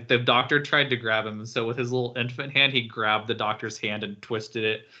 Like the doctor tried to grab him, so with his little infant hand, he grabbed the doctor's hand and twisted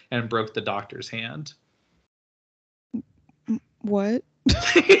it and broke the doctor's hand. What?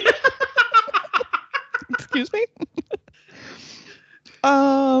 Excuse me?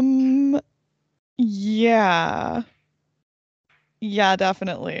 Um, yeah. Yeah,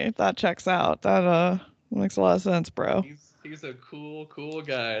 definitely. That checks out. That makes a lot of sense, bro. He's a cool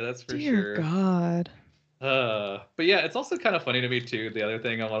guy, that's for Dear sure. God. But yeah, it's also kind of funny to me too. The other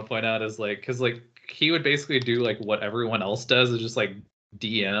thing I want to point out is like, because like he would basically do like what everyone else does is just like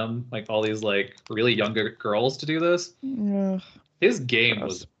DM like all these like really younger girls to do this. Ugh, His game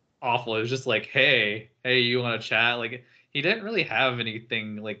was gross. awful. It was just like, hey, you want to chat? Like he didn't really have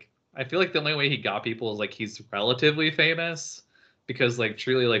anything. Like I feel like the only way he got people is like he's relatively famous because like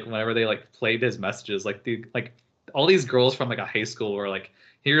truly like whenever they like played his messages, like all these girls from like a high school were like,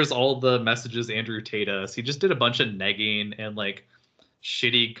 here's all the messages Andrew Tate us. He just did a bunch of negging and like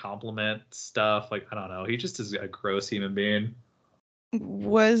shitty compliment stuff. Like I don't know. He just is a gross human being.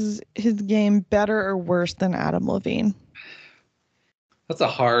 Was his game better or worse than Adam Levine? That's a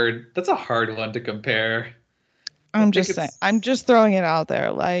hard one to compare. I I'm think just saying. it's I'm just throwing it out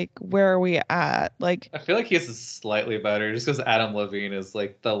there. Like, where are we at? Like, I feel like he's slightly better just because Adam Levine is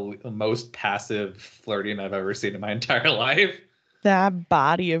like the most passive flirting I've ever seen in my entire life. that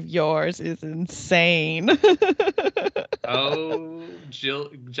body of yours is insane. Oh,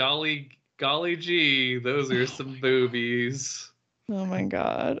 jolly golly gee, those are some boobies. Oh my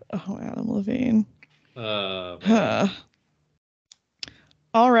God. Oh, Adam Levine. Oh man. Huh.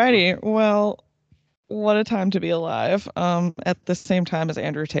 Alrighty. Well, what a time to be alive. At the same time as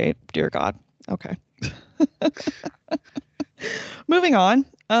Andrew Tate. Dear God. Okay. Moving on.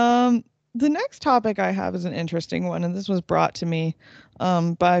 The next topic I have is an interesting one, and this was brought to me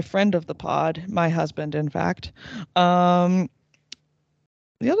by a friend of the pod, my husband, in fact. Um,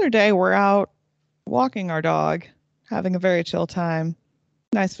 the other day, we're out walking our dog, having a very chill time,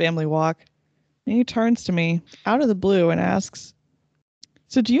 nice family walk. And he turns to me out of the blue and asks,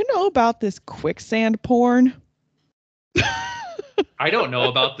 so, do you know about this quicksand porn? I don't know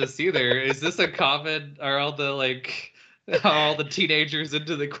about this either. Is this a common are all the like are all the teenagers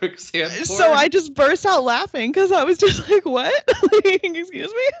into the quicksand So I porn? just burst out laughing because I was just like, what? Like,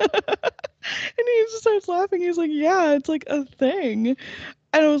 excuse me? And he just starts laughing. He's like, yeah, it's like a thing.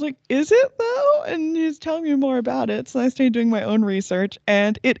 And I was like, is it though? And he's telling me more about it. So I started doing my own research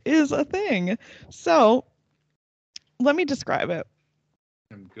and it is a thing. So let me describe it.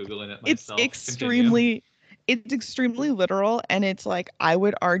 I'm Googling it It's myself. Continue. extremely literal and it's like I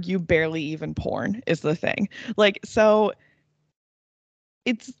would argue barely even porn is the thing. Like so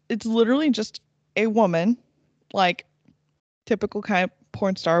it's literally just a woman, like typical kind of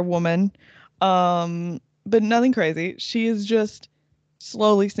porn star woman. But nothing crazy. She is just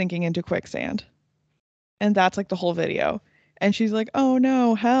slowly sinking into quicksand. And that's like the whole video. And she's like, "Oh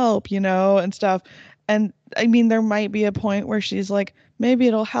no, help," and stuff. And I mean, there might be a point where she's like, "Maybe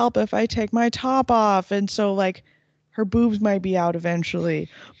it'll help if I take my top off." And so like her boobs might be out eventually.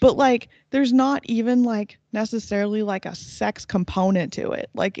 But like there's not even like necessarily like a sex component to it.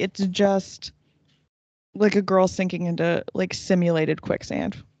 Like it's just like a girl sinking into like simulated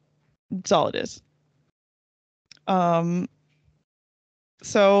quicksand. That's all it is. Um,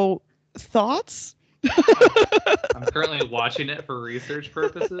 so thoughts? I'm currently watching it for research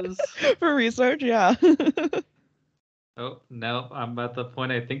purposes. For research, yeah. Oh, no, I'm at the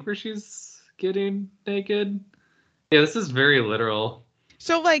point I think where she's getting naked. Yeah, this is very literal.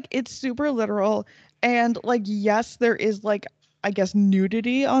 So like it's super literal, and like yes, there is like I guess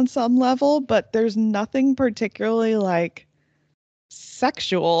nudity on some level, but there's nothing particularly like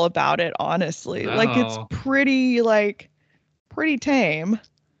sexual about it, honestly. Like it's No. pretty tame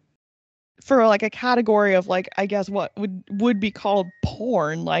for like a category of like I guess what would be called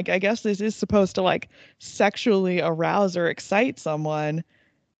porn. Like I guess this is supposed to like sexually arouse or excite someone.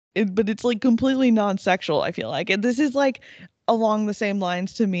 But it's like completely non-sexual, I feel like. And this is like along the same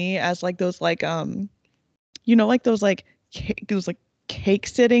lines to me as like those like like those like cake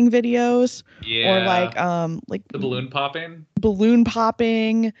sitting videos or Yeah. like The balloon popping? balloon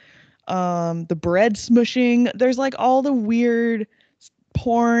popping, the bread smushing. There's like all the weird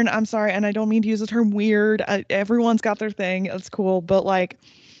porn. I'm sorry, and I don't mean to use the term weird. Everyone's got their thing. It's cool, but like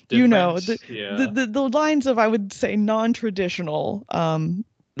the Different. the Yeah. the, the lines of I would say non-traditional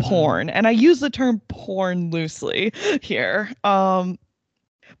Hmm. porn, and I use the term porn loosely here.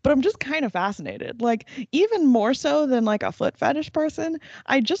 But I'm just kind of fascinated. Like even more so than like a foot fetish person,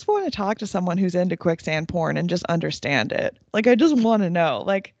 I just want to talk to someone who's into quicksand porn and just understand it. Like I just want to know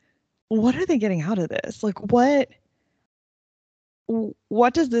like what are they getting out of this? Like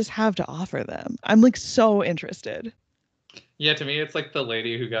what does this have to offer them? I'm like so interested. Yeah, to me, it's like the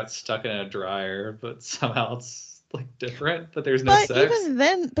lady who got stuck in a dryer, but somehow it's like different, but there's no sex.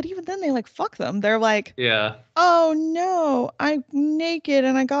 But even then they like fuck them. They're like, Yeah. "Oh no, I'm naked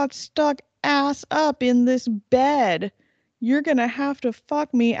and I got stuck ass up in this bed. You're gonna have to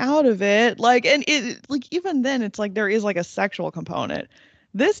fuck me out of it." Like, and it like even then it's like there is like a sexual component.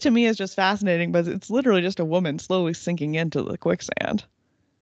 This to me is just fascinating, but it's literally just a woman slowly sinking into the quicksand.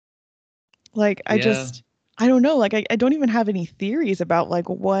 Like Yeah. I don't know. Like I don't even have any theories about like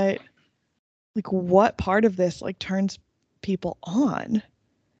what part of this like turns people on.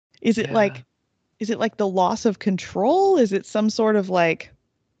 Is it Yeah. like the loss of control? Is it some sort of like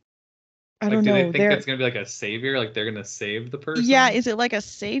I Like, don't do they know. think There it's gonna be like a savior? Like they're gonna save the Yeah, person? is it like a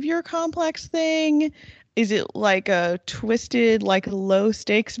savior complex thing? Is it like a twisted like low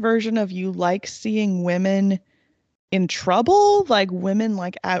stakes version of you like seeing women in trouble, like women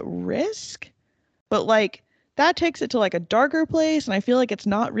like at risk? But like that takes it to like a darker place, and I feel like it's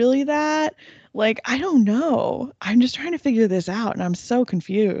not really that. Like I don't know. I'm just trying to figure this out and I'm so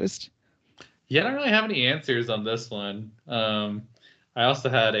confused. Yeah, I don't really have any answers on this one. I also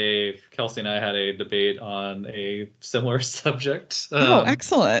had Kelsey and I had a debate on a similar subject. Oh,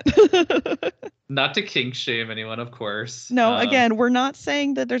 excellent. Not to kink shame anyone, of course. No, again, we're not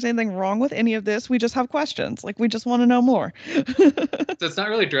saying that there's anything wrong with any of this. We just have questions. Like we just want to know more. So it's not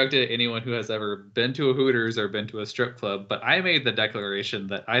really directed at anyone who has ever been to a Hooters or been to a strip club, but I made the declaration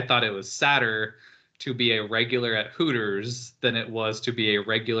that I thought it was sadder to be a regular at Hooters than it was to be a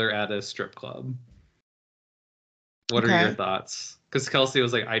regular at a strip club. What are your Okay. thoughts? Because Kelsey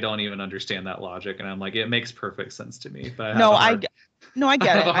was like, I don't even understand that logic, and I'm like, it makes perfect sense to me, but No, no, I I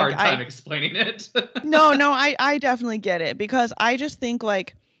get have it. a hard time explaining it. No, I definitely get it because I just think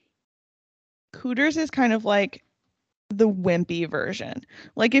like Hooters is kind of like the wimpy version.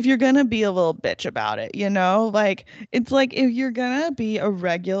 Like if you're gonna be a little bitch about it, like it's like if you're gonna be a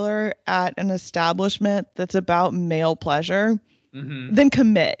regular at an establishment that's about male pleasure, Hmm. then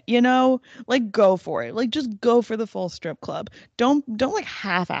commit, like go for it. Like just go for the full strip club. Don't like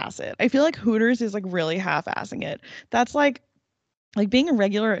half-ass it. I feel like Hooters is like really half-assing it. That's like being a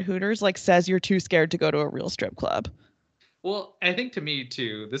regular at Hooters like says you're too scared to go to a real strip club. Well, I think to me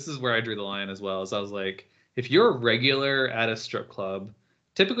too, this is where I drew the line as well. Is I was like, if you're a regular at a strip club,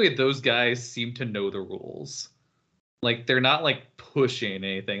 typically those guys seem to know the rules. Like they're not like pushing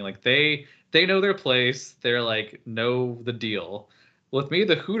anything. Like they know their place. They're like know the deal. With me,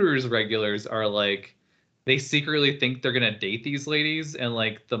 the Hooters regulars are like they secretly think they're gonna date these ladies, and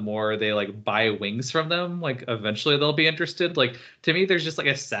like the more they like buy wings from them, like eventually they'll be interested. Like to me, there's just like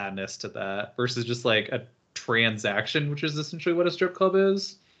a sadness to that versus just like a transaction, which is essentially what a strip club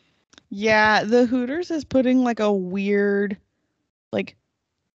is. Yeah, the Hooters is putting like a weird, like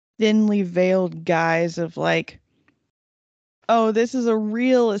thinly veiled guise of like, oh, this is a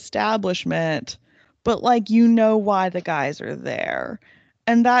real establishment, but like why the guys are there.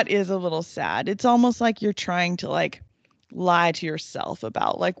 And that is a little sad. It's almost like you're trying to like lie to yourself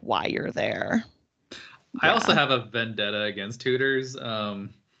about like why you're there. I also Yeah. have a vendetta against Hooters.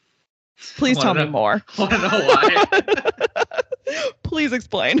 Please Want tell to me know? more. Want to know why? Please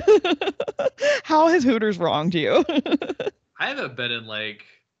explain. How has Hooters wronged you? I haven't been in like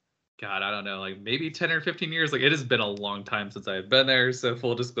God, I don't know, like maybe 10 or 15 years. Like it has been a long time since I've been there. So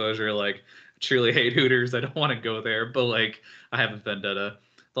full disclosure, like I truly hate Hooters. I don't want to go there, but like I have a vendetta.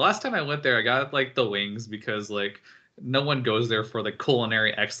 The last time I went there, I got like the wings because like no one goes there for the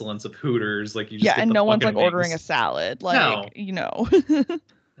culinary excellence of Hooters. Like you just Yeah, get and the no one's like fucking ordering a wings. salad, like, No. you know.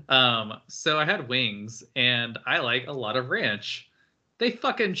 So I had wings and I like a lot of ranch. They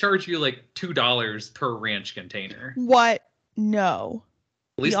fucking charge you like $2 per ranch container. What? No.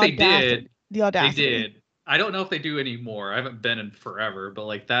 At The least they audacity. did. The They audacity. did. I don't know if they do anymore. I haven't been in forever, but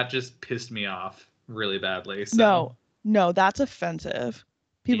like that just pissed me off really badly. So No. No, that's offensive.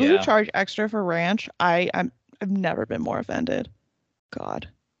 People who yeah. charge extra for ranch, I've never been more offended. God.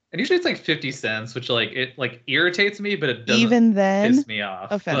 And usually it's like 50 cents, which like it like irritates me, but it doesn't Even then, piss me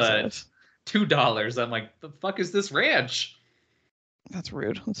off. offensive. But $2, I'm like, the fuck is this ranch? That's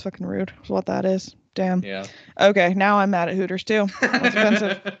rude. That's fucking rude. That's what that is. Damn. Yeah. Okay, now I'm mad at Hooters too. That's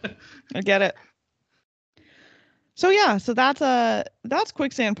offensive. I get it. So yeah, so that's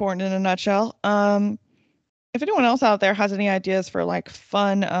quicksand porn in a nutshell. If anyone else out there has any ideas for like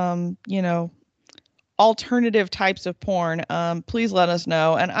fun, alternative types of porn, please let us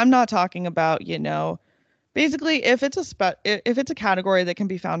know. And I'm not talking about, basically if it's if it's a category that can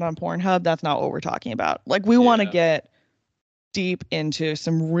be found on Pornhub, that's not what we're talking about. Like we want to Yeah. get deep into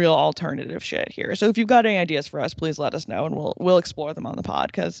some real alternative shit here. So if you've got any ideas for us, please let us know and we'll explore them on the pod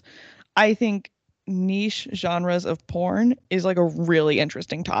because I think niche genres of porn is like a really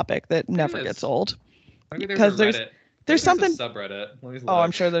interesting topic that never It gets is. old Maybe there's a because Reddit. there's Maybe there's a something. subreddit. Let me Oh, I'm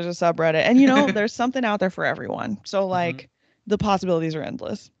look. sure there's a subreddit. And there's something out there for everyone. So Mhm. like the possibilities are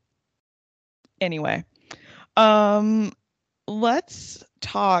endless. Anyway, um let's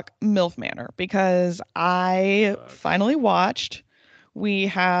talk MILF Manor because I Fuck. finally watched. We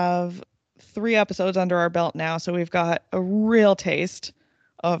have 3 episodes under our belt now, so we've got a real taste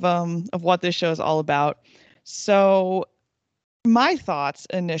of what this show is all about. So my thoughts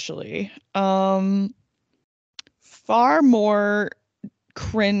initially, far more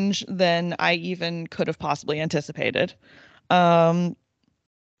cringe than I even could have possibly anticipated. Um,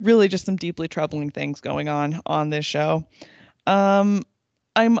 really just some deeply troubling things going on this show. Um,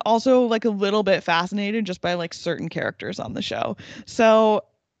 I'm also like a little bit fascinated just by like certain characters on the show. So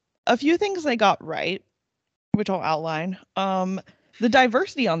a few things they got right, which I'll outline. The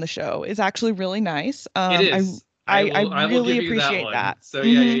diversity on the show is actually really nice. It I is. I I will really give you that appreciate one. that. So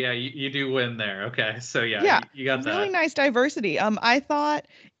yeah, Hmm. yeah, yeah. You do win there. Okay. So yeah, Yeah, you got really that. nice diversity. I thought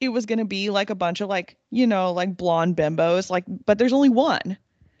it was gonna be like a bunch of like, like blonde bimbos, like, but there's only one.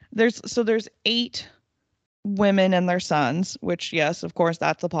 There's 8 women and their sons, which yes, of course,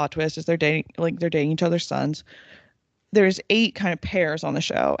 that's the plot twist, is they're dating each other's sons. There's 8 kind of pairs on the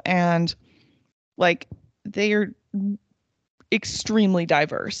show, and like they are extremely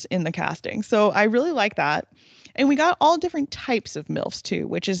diverse in the casting. So I really like that. And we got all different types of MILFs too,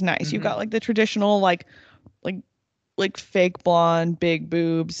 which is nice. You've got Hmm. like the traditional like like fake blonde, big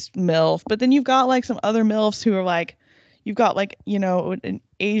boobs MILF, but then you've got like some other MILFs who are like you've got like, an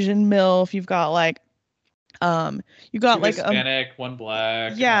Asian MILF, you've got Two like Hispanic, one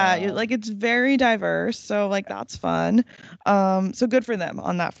black. yeah, like it's very diverse, so like that's fun. So good for them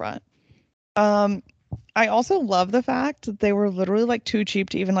on that front. Um I also love the fact that they were literally like too cheap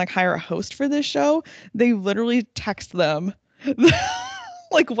to even like hire a host for this show. They literally text them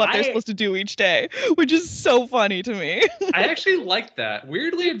like what they're I supposed to do each day, which is so funny to me. I actually like that.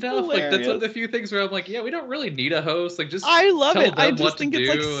 Weirdly It's enough, like that's one of hilarious. the few things where I'm like, yeah, we don't really need a host. Like just I love tell it. I them just what to think it's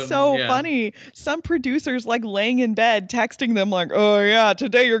like do and so yeah. funny. Some producers like laying in bed texting them like, "Oh yeah,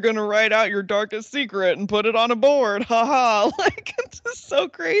 today you're going to write out your darkest secret and put it on a board." Haha. Like it's just so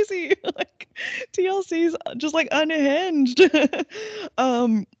crazy. Like TLC's just like unhinged.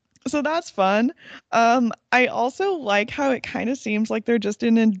 um so that's fun. I also like how it kind of seems like they're just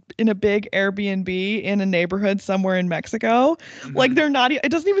in a big Airbnb in a neighborhood somewhere in Mexico. Like Hmm. they're not, it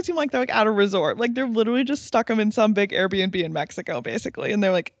doesn't even seem like they're like at a resort. Like they're literally just stuck them in some big Airbnb in Mexico, basically. And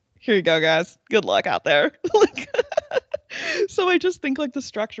they're like, here you go, guys. Good luck out there. Like, so I just think like the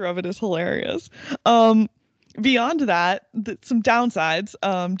structure of it is hilarious. Um, Beyond that, some downsides,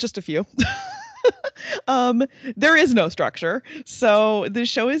 just a few. um, there is no structure. So the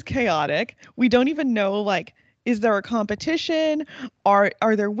show is chaotic. We don't even know like is there a competition? Are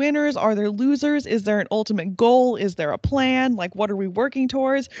there winners? Are there losers? Is there an ultimate goal? Is there a plan? Like what are we working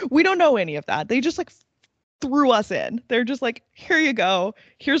towards? We don't know any of that. They just like threw us in. They're just like, here you go.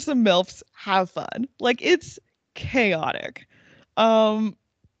 Here's some MILFs. Have fun. Like it's chaotic. Um,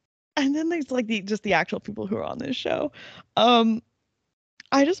 and then there's like the actual people who are on this show. Um,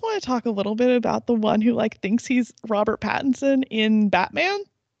 I just want to talk a little bit about the one who like thinks he's Robert Pattinson in Batman.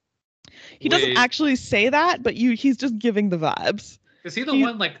 He doesn't Wait, actually say that, but he's just giving the vibes. is he the He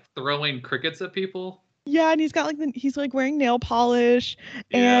one like throwing crickets at people? Yeah, and he's got like he's like wearing nail polish,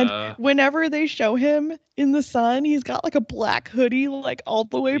 and Yeah. whenever they show him in the sun, he's got like a black hoodie like all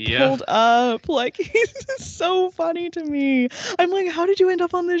the way Yep. pulled up. Like he's just so funny to me. I'm like, how did you end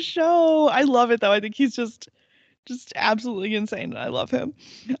up on this show? I love it though. I think he's just absolutely insane, and I love him.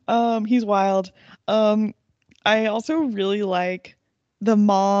 He's wild. Um, I also really like the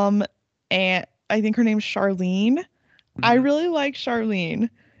mom, and I think her name's Charlene. I Mhm. really like Charlene,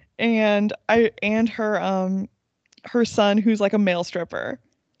 and her son who's like a male stripper.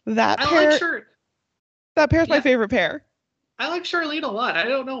 That I like pair Char. that pair's my Yeah, favorite pair. I like Charlene a lot. I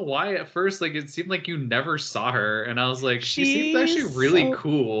don't know why at first like it seemed like you never saw her, and I was like, she seems actually She's really so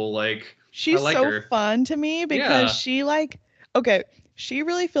cool. Like I she's like so her. fun to me because Yeah. she like okay, she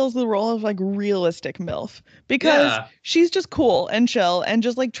really fills the role of like realistic MILF because Yeah. she's just cool and chill and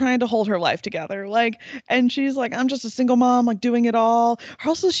just like trying to hold her life together. Like, and she's like, I'm just a single mom, like doing it all.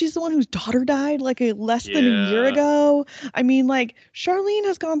 Also, she's the one whose daughter died like less than a year Yeah. ago. I mean, like, Charlene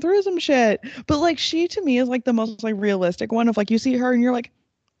has gone through some shit, but like, she to me is like the most like realistic one of like, you see her and you're like,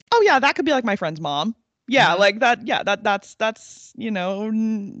 oh yeah, that could be like my friend's mom. Yeah, Hmm. like that. Yeah, that's that's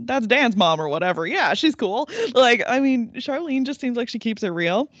Dan's mom or whatever. Yeah, she's cool. Like, I mean, Charlene just seems like she keeps it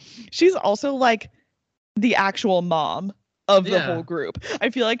real. She's also like the actual mom of the whole Yeah. group. I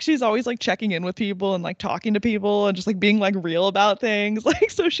feel like she's always like checking in with people and like talking to people and just like being like real about things. Like,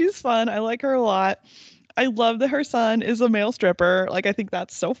 so she's fun. I like her a lot. I love that her son is a male stripper. Like, I think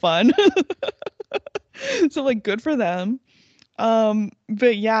that's so fun. So like good for them.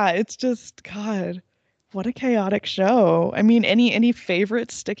 But yeah, it's just God, what a chaotic show. I mean, any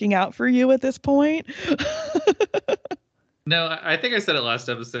favorites sticking out for you at this point? No, I think I said it last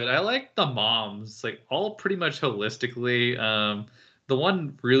episode. I like the moms, like all pretty much holistically. The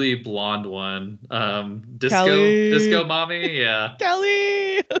one really blonde one, disco Kelly. mommy, yeah.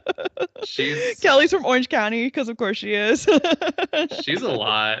 Kelly. She's Kelly's from Orange County because of course she is. she's a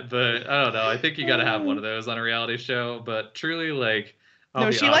lot, but I don't know. I think you got to have one of those on a reality show, but truly like I'll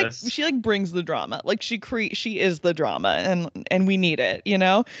No, be honest. she like brings the drama. Like she is the drama and we need it, you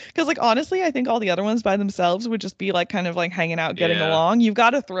know? Because like honestly, I think all the other ones by themselves would just be like kind of like hanging out, getting Yeah. along. You've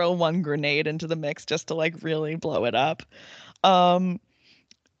got to throw one grenade into the mix just to like really blow it up. Um,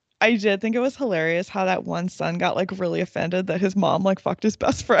 I did think it was hilarious how that one son got like really offended that his mom like fucked his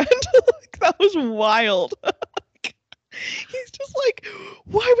best friend. Like that was wild. He's just like,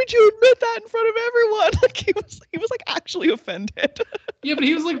 why would you admit that in front of everyone? Like he was like actually offended. Yeah, but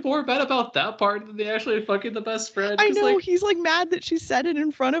he was like more mad about that part than the actually fucking the best friend. I Because know like, he's like mad that she said it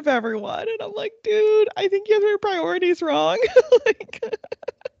in front of everyone, and I'm like, dude, I think you have your priorities wrong. Like,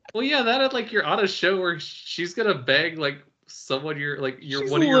 well, yeah, that like you're on a show where she's gonna beg like someone you're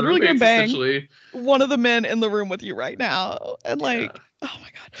she's one of your literally gonna roommates bang essentially. one of the men in the room with you right now, and Yeah. like, oh my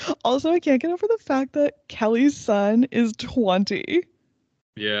god. Also, I can't get over the fact that Kelly's son is 20.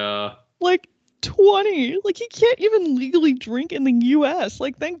 Yeah. Like 20. Like he can't even legally drink in the US.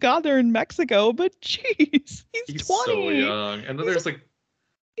 Like thank God they're in Mexico, but jeez, he's He's so 20. young. And then He's a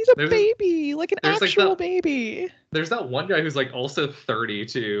he's a there's baby, like an there's like actual baby. there's that one guy who's like also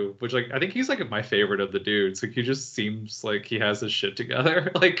 32, which like I think he's like my favorite of the dudes. Like he just seems like he has his shit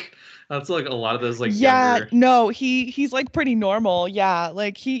together. Like that's like a lot of those like Yeah, younger. no, he's like pretty normal. Yeah,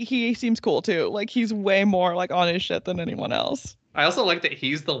 like he seems cool too. Like he's way more like on his shit than anyone else. I also like that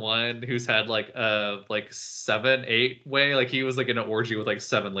he's the one who's had like 7, 8 way. Like he was like in an orgy with like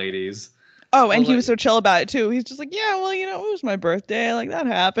seven ladies. Oh, But and he was like so chill about it too. He's just like, yeah, well, it was my birthday. Like that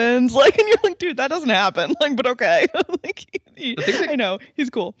happens. Like, and you're like, dude, that doesn't happen. Like, but okay. Like, the thing I that know he's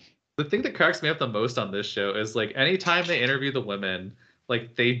cool. the thing that cracks me up the most on this show is like anytime they interview the women,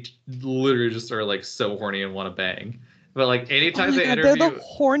 like they literally just are like so horny and want to bang. But like Oh anytime my they God, they're the interview,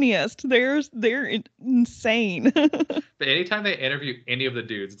 horniest. Insane. but anytime they interview any of the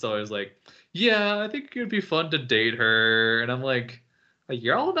dudes, it's always like, yeah, I think it'd be fun to date her. And I'm like,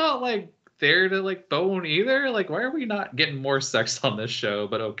 you're all not like there to like bone either. Like, why are we not getting more sex on this show?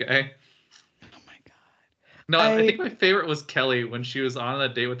 But okay. Oh my No, God. I think my favorite was Kelly when she was on a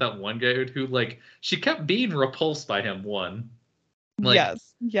date with that one guy who like she kept being repulsed by him. One, like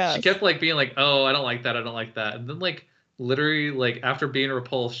Yes, she yes. kept like being like, "Oh, I don't like that. I don't like that." And then like literally like after being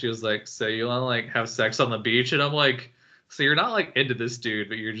repulsed, she was like, "So you want to like have sex on the beach?" And I'm like, "So you're not like into this dude,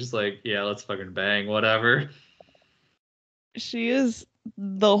 but you're just like, yeah, let's fucking bang, whatever." She is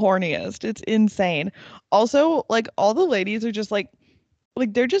the horniest. It's insane. Also, like all the ladies are just like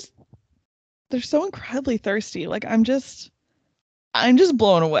they're so incredibly thirsty. Like I'm just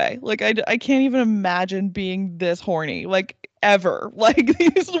blown away. Like I can't even imagine being this horny. Like ever. Like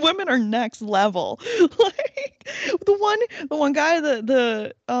these women are next level. Like the one guy,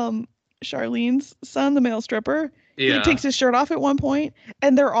 the Charlene's son, the male stripper, he takes Yeah. his shirt off at one point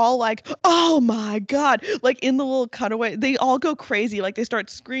and they're all like, oh my God. Like in the little cutaway, they all go crazy. Like they start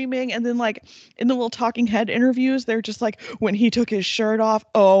screaming. And then like in the little talking head interviews, they're just like, when he took his shirt off,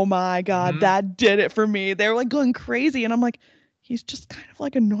 oh my God, Hmm. that did it for me. They're like going crazy. And I'm like, he's just kind of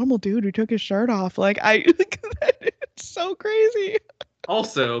like a normal dude who took his shirt off. Like it's so crazy.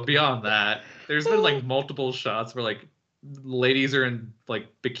 Also, beyond that, there's been like multiple shots where like ladies are in like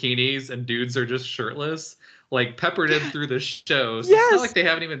bikinis and dudes are just shirtless, like peppered in through the show. So it's not like Yes, they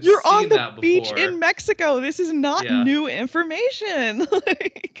haven't even you're on seen the that beach before. in Mexico. This is not Yeah. new information.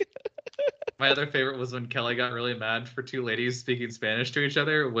 Like, My other favorite was when Kelly got really mad for two ladies speaking Spanish to each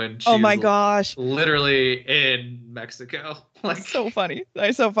other when oh she my was gosh. literally in Mexico. Like, So funny.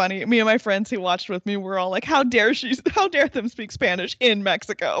 That's so funny. Me and my friends who watched with me were all like, how dare them speak Spanish in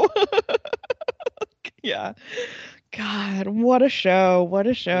Mexico? Yeah. God, what a show. What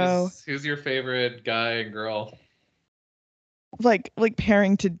a show. who's your favorite guy and girl? Like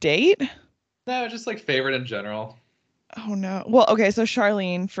pairing to date? No, just like favorite in general. Oh no. Well, okay, so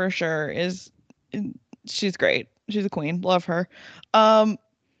Charlene for sure is she's great. She's a queen. Love her. Um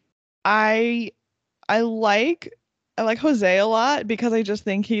I I like I like Jose a lot because I just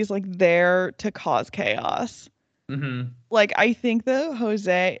think he's like there to cause chaos. Mm-hmm. Like I think that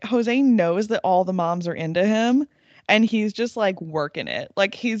Jose knows that all the moms are into him and he's just like working it.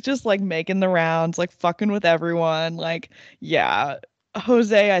 Like he's just like making the rounds, like fucking with everyone. Like yeah,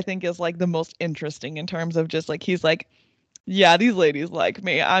 Jose I think is like the most interesting in terms of just like he's like yeah, these ladies like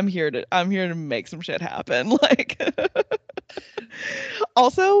me. I'm here to make some shit happen. Like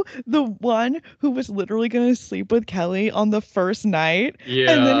also the one who was literally going to sleep with Kelly on the first night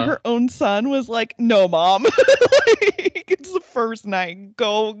and then Yeah. her own son was like, "No, mom." Like, it's the first night.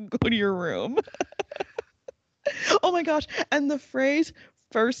 Go to your room. Oh my gosh. And the phrase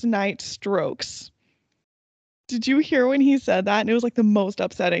first night strokes. Did you hear when he said that? And it was like the most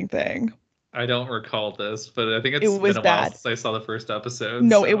upsetting thing. I don't recall this, but I think It it's been was a while bad. since I saw the first episode.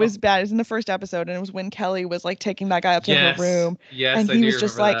 No, it So was bad. It was in the first episode, and it was when Kelly was like taking that guy up to her yes, room, yes, and I he do was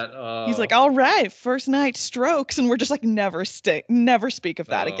just remember like, that. he's like, Oh, "All right, first night strokes," and we're just like, never speak of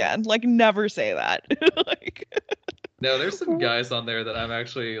that oh. again. Like, never say that. Like, No, there's some guys on there that I'm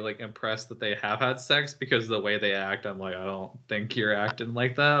actually like impressed that they have had sex because the way they act, I'm like, I don't think you're acting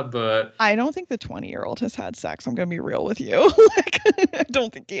like that, but I don't think the 20-year-old has had sex. I'm gonna be real with you. Like, I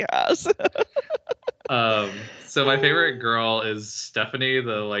don't think he has. so my favorite girl is Stephanie,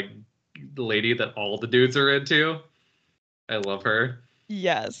 the lady that all the dudes are into. I love her.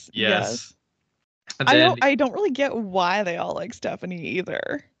 Yes, Yes. yes. And then I don't really get why they all like Stephanie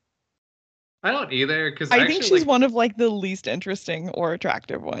either. I don't either because I I think actually she's like one of like the least interesting or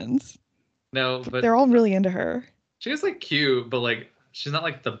attractive ones. no, But but they're all really into her. she's like cute, but like she's not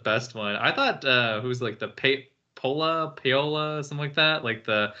like the best one. I thought who's like the Paola, something like that, like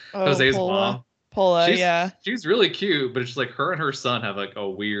the Oh, Jose's mom. Pola, She's yeah. she's really cute, but it's just like her and her son have like a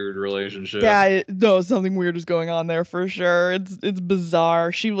weird relationship. Yeah, no, something weird is going on there for sure. It's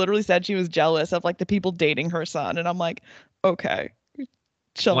bizarre. She literally said she was jealous of like the people dating her son, and I'm like, okay,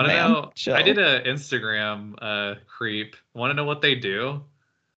 chill, Want to man, know? I did chill. a Instagram creep. Want to know what they do?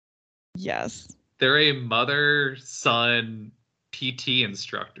 Yes. They're a mother son PT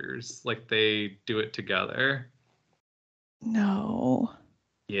instructors. Like they do it together. No,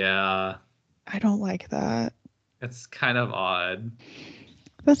 Yeah, I don't like that. it's kind of odd.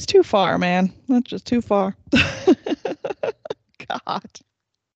 That's too far, man. That's just too far. God.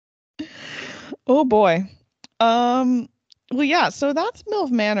 Oh boy. Um, well, yeah, so that's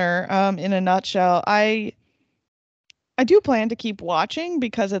MILF Manor, in a nutshell. I do plan to keep watching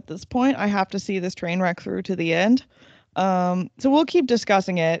because at this point I have to see this train wreck through to the end. So we'll keep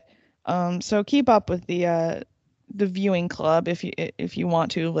discussing it. So keep up with the viewing club if you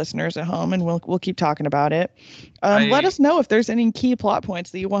want to, listeners at home, and we'll keep talking about it. Let I us know if there's any key plot points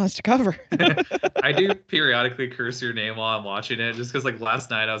that you want us to cover. I do periodically curse your name while I'm watching it, just because like last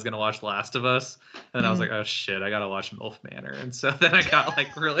night I was gonna watch Last of Us, and then I was Mm. like, oh shit, I gotta watch MILF Manor, and so then I got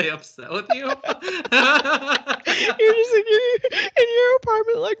like really upset with you. You're just in your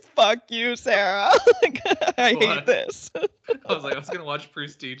apartment, like fuck you, Sarah. Like, I hate What? this. I was like, I was gonna watch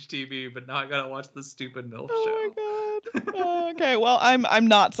Prestige TV, but now I gotta watch the stupid MILF Oh show. my god. Okay, well, I'm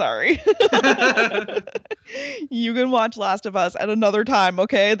not sorry. You can watch Last of Us at another time,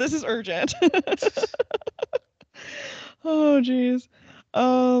 okay? This is urgent. Oh geez.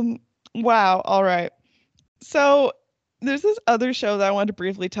 Wow. All right. So there's this other show that I wanted to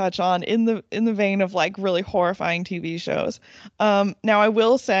briefly touch on in the vein of like really horrifying TV shows. Now I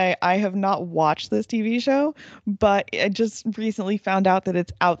will say I have not watched this TV show, but I just recently found out that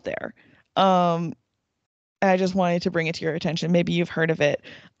it's out there. Um, and I just wanted to bring it to your attention. Maybe you've heard of it.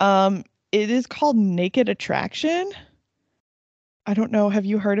 It is called Naked Attraction. I don't know. Have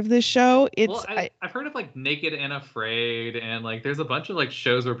you heard of this show? Well, I've heard of like Naked and Afraid, and like there's a bunch of like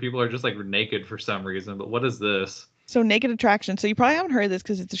shows where people are just like naked for some reason. But what is this? So Naked Attraction. So you probably haven't heard of this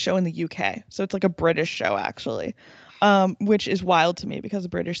because it's a show in the UK. So it's like a British show actually, which is wild to me because the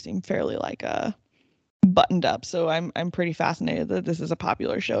British seem fairly like buttoned up. So I'm pretty fascinated that this is a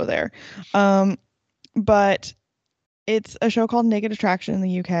popular show there. But it's a show called Naked Attraction in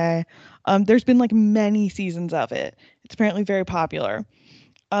the UK. There's been like many seasons of it. It's apparently very popular.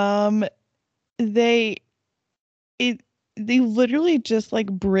 They literally just like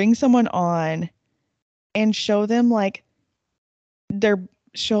bring someone on and show them like the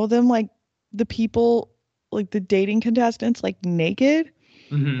people, like the dating contestants, like naked,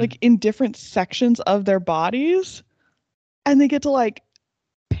 like in different sections of their bodies, and they get to like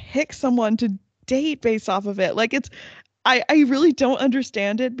pick someone to date based off of it. Like I really don't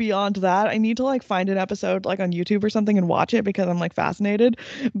understand it beyond that. I need to like find an episode like on YouTube or something and watch it because I'm like fascinated.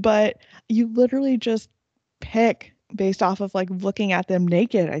 But you literally just pick based off of like looking at them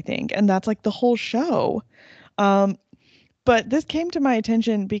naked, I think. And that's like the whole show. But this came to my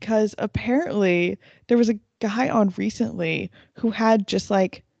attention because apparently there was a guy on recently who had just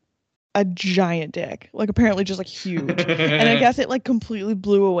like a giant dick, like apparently just like huge. And I guess it like completely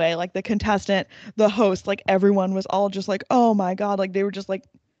blew away like the contestant, the host, like everyone was all just like, oh my god, like they were just like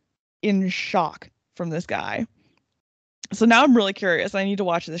in shock from this guy. So now I'm really curious. I need to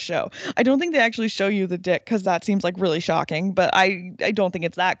watch this show. I don't think they actually show you the dick because that seems like really shocking, but I don't think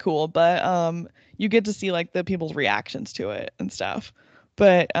it's that cool. But you get to see like the people's reactions to it and stuff.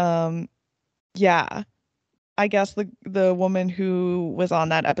 But yeah, I guess the woman who was on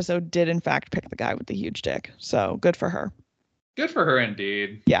that episode did in fact pick the guy with the huge dick. So good for her. Good for her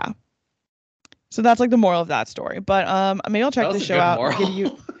indeed. Yeah. So that's like the moral of that story. But maybe I'll check this show out. Moral. Give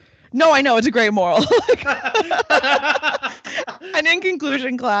you... No, I know it's a great moral. And in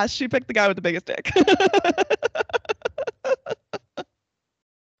conclusion, class, she picked the guy with the biggest dick.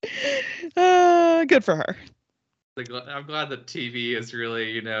 Good for her. I'm glad that TV has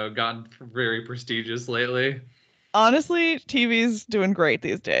really, gotten very prestigious lately. Honestly, TV's doing great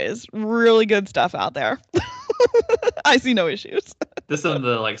these days. Really good stuff out there. I see no issues. This and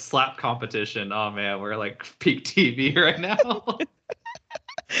the like slap competition. Oh man, we're like peak TV right now.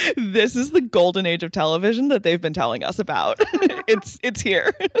 This is the golden age of television that they've been telling us about. It's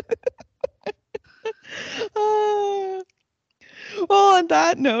here. Well, on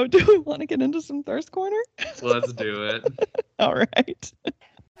that note, do we want to get into some Thirst Corner? Let's do it. All right.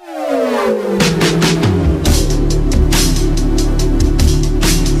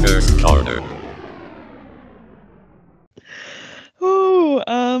 Thirst Corner.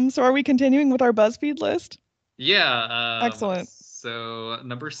 Oh, so are we continuing with our BuzzFeed list? Yeah. Excellent. So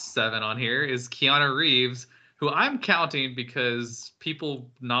number 7 on here is Keanu Reeves, who I'm counting because people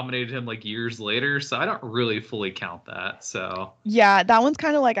nominated him like years later, so I don't really fully count that. So yeah, that one's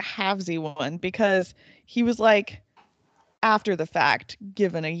kind of like a halvesy one because he was like after the fact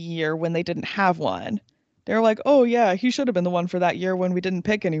given a year when they didn't have one. They're like, oh yeah, he should have been the one for that year when we didn't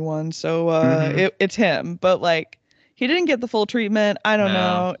pick anyone, so it's him. But like he didn't get the full treatment. I don't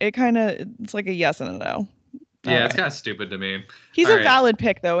know. It's like a yes and a no. Yeah, it's kind of stupid to me. He's a valid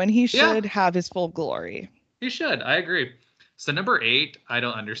pick though, and he should have his full glory. He should. I agree. So number 8, I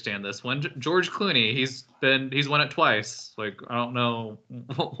don't understand this one. George Clooney. He's won it twice. Like I don't know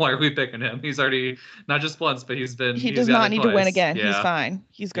why are we picking him. He's already not just once, but he does not need to win again. Yeah. He's fine.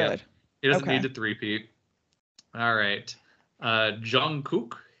 He's good. Yeah. He doesn't need to three-peat. All right.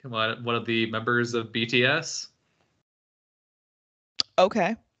 Jungkook, one of the members of BTS.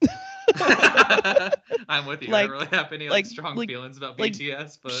 Okay. I'm with you. I don't really have any strong feelings about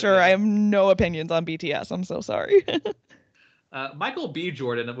BTS, but sure, I have no opinions on BTS. I'm so sorry. Michael B.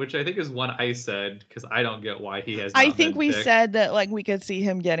 Jordan, which I think is one I said because I don't get why he has. I think we said that like we could see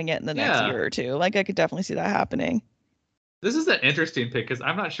him getting it in the next year or two. Like I could definitely see that happening. This is an interesting pick because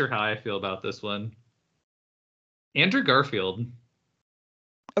I'm not sure how I feel about this one. Andrew Garfield.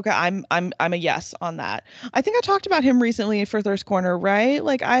 Okay, I'm a yes on that. I think I talked about him recently for Thirst Corner, right?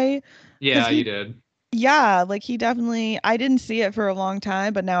 Like you did. Yeah, like he definitely. I didn't see it for a long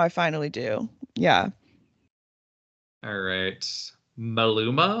time, but now I finally do. Yeah. All right,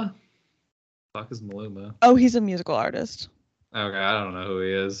 Maluma. Fuck is Maluma? Oh, he's a musical artist. Okay, I don't know who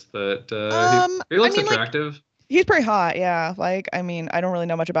he is, but he looks attractive. He's pretty hot, yeah. Like, I mean, I don't really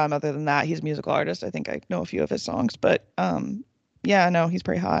know much about him other than that. He's a musical artist. I think I know a few of his songs, but yeah, no, he's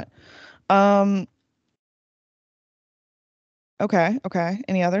pretty hot. Um, okay.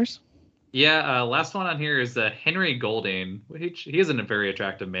 Any others? Yeah, last one on here is Henry Golding. He isn't a very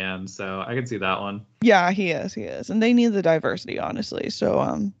attractive man, so I can see that one. Yeah, he is. And they need the diversity, honestly.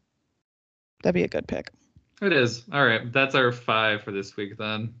 So that'd be a good pick. It is. All right, that's our 5 for this week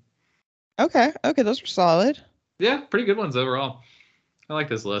then. Okay, those are solid. Yeah, pretty good ones overall. I like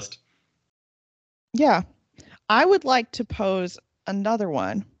this list. Yeah. I would like to pose another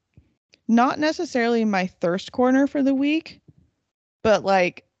one. Not necessarily my thirst corner for the week, but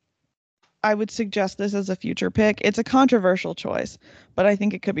like I would suggest this as a future pick. It's a controversial choice, but I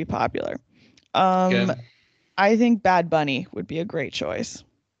think it could be popular. Good. I think Bad Bunny would be a great choice.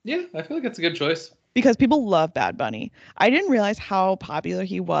 Yeah, I feel like it's a good choice. Because people love Bad Bunny. I didn't realize how popular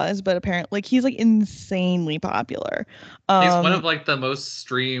he was, but apparently like he's like insanely popular. He's one of like the most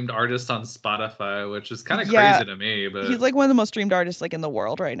streamed artists on Spotify, which is kind of crazy to me, but he's like one of the most streamed artists like in the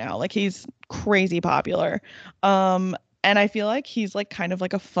world right now. Like he's crazy popular. And I feel like he's like kind of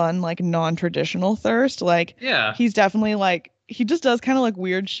like a fun, like non-traditional thirst. Like yeah, he's definitely like he just does kind of like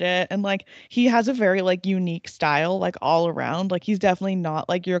weird shit, and like he has a very like unique style like all around. Like he's definitely not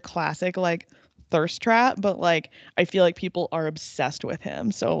like your classic like thirst trap, but like I feel like people are obsessed with him.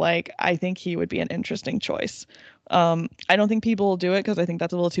 So like I think he would be an interesting choice. I don't think people will do it because I think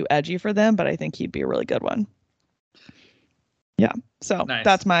that's a little too edgy for them, but I think he'd be a really good one. Yeah. So nice.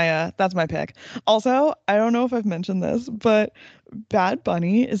 that's my pick. Also, I don't know if I've mentioned this, but Bad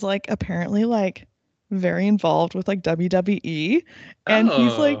Bunny is like apparently like very involved with like WWE, and he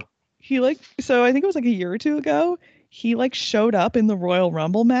so I think it was like a year or two ago he like showed up in the Royal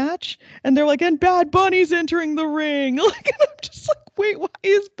Rumble match, and they're like, and Bad Bunny's entering the ring. Like, and I'm just like, wait, why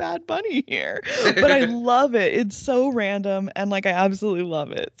is Bad Bunny here? But I love it. It's so random, and like I absolutely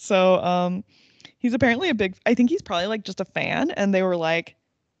love it. So he's apparently I think he's probably like just a fan, and they were like,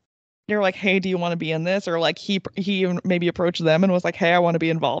 hey, do you want to be in this? Or like he maybe approached them and was like, hey, I want to be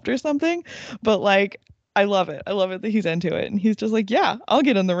involved or something. But like I love it that he's into it, and he's just like, yeah, I'll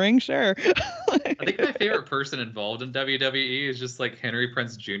get in the ring, sure. I think my favorite person involved in WWE is just like Henry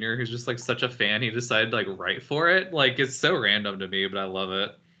Prince Jr., who's just like such a fan he decided to like write for it. Like it's so random to me, but I love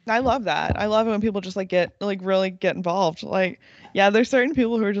it. I love that. I love it when people just like get like really get involved. Like, yeah, there's certain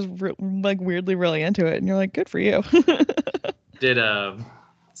people who are just like weirdly really into it, and you're like, good for you.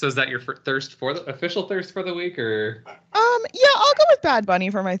 So is that your official thirst for the week, or? Yeah, I'll go with Bad Bunny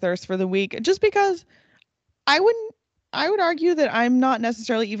for my thirst for the week, just because I would argue that I'm not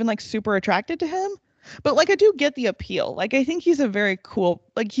necessarily even like super attracted to him, but like I do get the appeal. Like I think he's a very cool,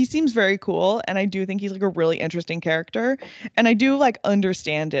 like he seems very cool, and I do think he's like a really interesting character, and I do like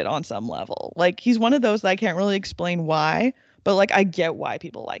understand it on some level. Like he's one of those that I can't really explain why, but like I get why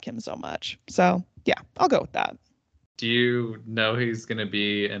people like him so much. So yeah, I'll go with that. Do you know he's gonna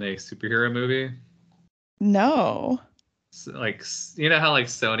be in a superhero movie? No. So, like, you know how like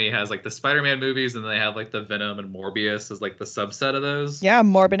Sony has like the Spider-Man movies, and they have like the Venom and Morbius as like the subset of those? Yeah,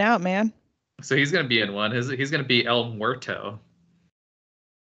 morbing out, man. So he's gonna be in one. He's gonna be El Muerto.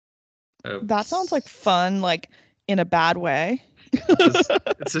 That sounds like fun, like in a bad way.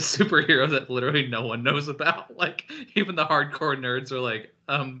 It's a superhero that literally no one knows about. Like even the hardcore nerds are like,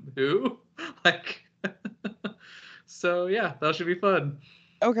 who? Like, so yeah, that should be fun.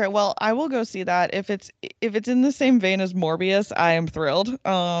 Okay, well, I will go see that. If it's in the same vein as Morbius, I am thrilled.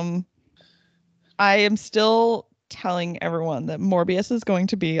 I am still telling everyone that Morbius is going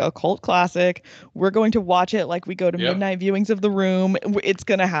to be a cult classic. We're going to watch it like we go to midnight viewings of The Room. It's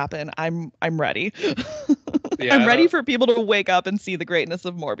gonna happen. I'm ready. Yeah, I'm ready for people to wake up and see the greatness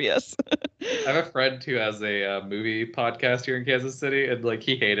of Morbius. I have a friend who has a movie podcast here in Kansas City, and like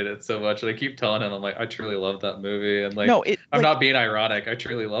he hated it so much, and I keep telling him, I'm like, I truly love that movie, and like, no, I'm not being ironic. I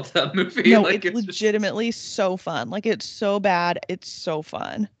truly love that movie. No, like, it's legitimately just so fun. Like it's so bad, it's so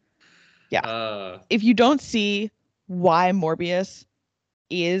fun. Yeah. If you don't see why Morbius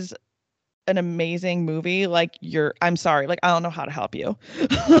is an amazing movie, like I'm sorry, like I don't know how to help you.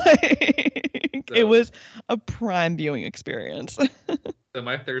 It was a prime viewing experience. So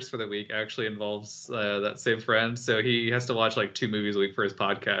my thirst for the week actually involves that same friend. So he has to watch like 2 movies a week for his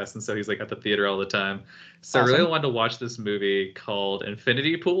podcast, and so he's like at the theater all the time. So awesome. I really wanted to watch this movie called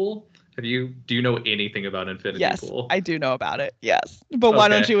Infinity Pool. Do you know anything about Infinity Pool? Yes, I do know about it. Yes, but why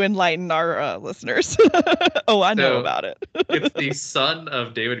don't you enlighten our listeners? I know about it. It's the son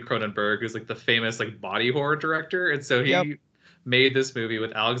of David Cronenberg, who's like the famous like body horror director, and so he made this movie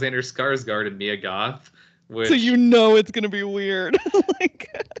with Alexander Skarsgård and Mia Goth. So you know it's gonna be weird. Like,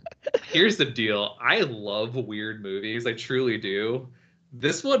 Here's the deal. I love weird movies. I truly do.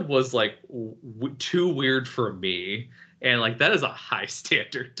 This one was like too weird for me. And like that is a high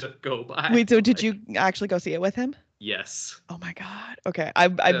standard to go by. Wait, so did Like, you actually go see it with him? Yes. Oh my God. Okay.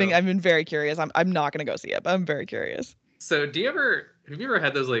 I've been very curious. I'm not gonna go see it, but I'm very curious. So have you ever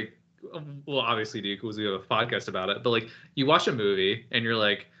had those like, well, obviously do because we have a podcast about it, but like you watch a movie and you're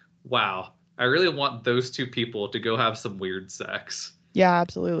like, wow, I really want those two people to go have some weird sex. Yeah,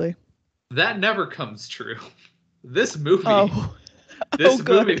 absolutely. That never comes true. This movie, Oh. this Oh,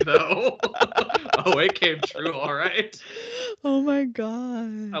 good. movie though, oh, it came true, all right. Oh my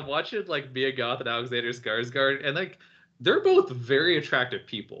God. I'm watching like Mia Goth and Alexander Skarsgård, and like they're both very attractive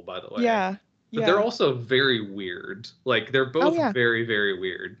people, by the way. Yeah. But Yeah. they're also very weird. Like they're both yeah. very, very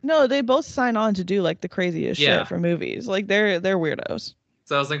weird. No, they both sign on to do like the craziest Yeah. shit for movies. Like they're weirdos.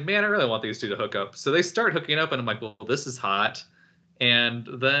 So I was like, man, I really want these two to hook up. So they start hooking up, and I'm like, well, this is hot. And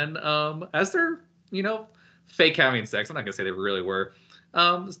then as they're, fake having sex, I'm not gonna say they really were.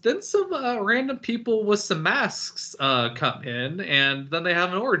 Then some random people with some masks come in, and then they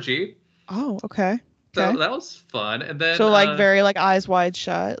have an orgy. Oh, okay. So Okay. that was fun. And then So like very like eyes wide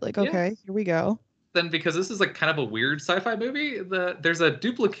shut. Like, yeah. okay, here we go. then because this is like kind of a weird sci-fi movie, there's a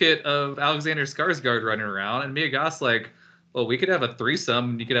duplicate of Alexander Skarsgård running around, and Mia Goth's like, well, we could have a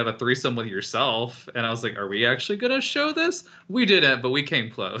threesome. You could have a threesome with yourself. And I was like, are we actually gonna show this? We didn't, but we came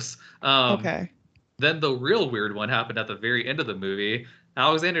close. Okay. Then the real weird one happened at the very end of the movie.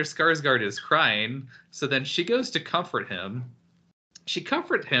 Alexander Skarsgård is crying, so then she goes to comfort him. She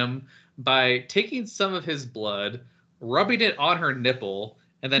comforts him by taking some of his blood, rubbing it on her nipple,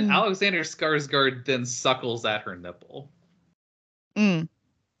 and then Alexander Skarsgård then suckles at her nipple.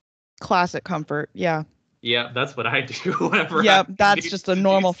 Classic comfort. Yeah. Yeah, that's what I do whenever. Yep, I that's need just a to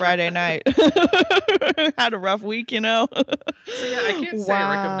normal de-stress. Friday night. Had a rough week, So yeah, I can't say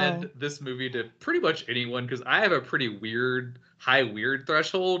I recommend this movie to pretty much anyone because I have a pretty high weird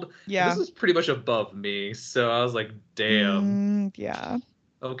threshold. Yeah. This is pretty much above me. So I was like, damn. Yeah.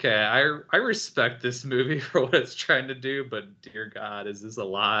 Okay, I respect this movie for what it's trying to do, but dear God, is this a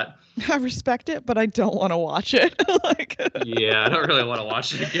lot? I respect it, but I don't want to watch it. Like, Yeah, I don't really want to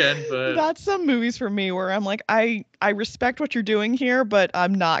watch it again, but that's some movies for me where I'm like, I respect what you're doing here, but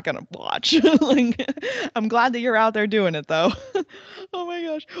I'm not gonna watch. Like, I'm glad that you're out there doing it though. Oh my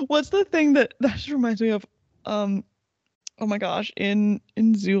gosh, what's the thing that just reminds me of? Oh my gosh, in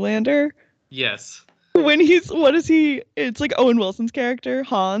Zoolander, yes. when it's like Owen Wilson's character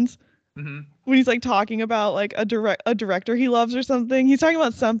Hans. Mm-hmm. When he's like talking about like a director he loves or something, he's talking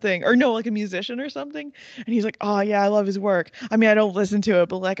about something, or no, like a musician or something, and he's like, oh yeah, I love his work. I mean, I don't listen to it,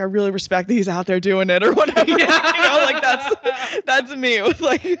 but like I really respect that he's out there doing it or whatever. Like that's me with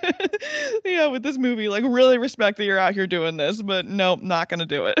like yeah, with this movie, like really respect that you're out here doing this, but nope, not gonna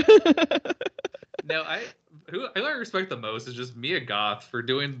do it. No, who I respect the most is just Mia Goth for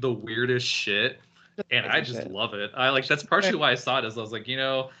doing the weirdest shit. And I just love it. That's partially why I saw it. Is I was like, I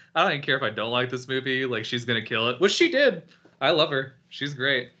don't even care if I don't like this movie. Like, she's gonna kill it, which she did. I love her. She's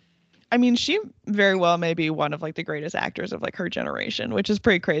great. I mean, she very well may be one of like the greatest actors of like her generation, which is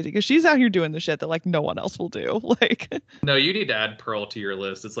pretty crazy because she's out here doing the shit that like no one else will do. Like, no, you need to add Pearl to your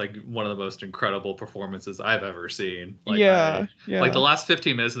list. It's like one of the most incredible performances I've ever seen. Like, yeah. Like the last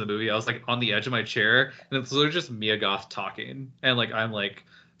 15 minutes of the movie, I was like on the edge of my chair, and it's literally just Mia Goth talking, and like I'm like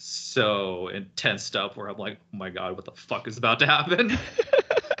so tensed up where I'm like, oh my God, what the fuck is about to happen?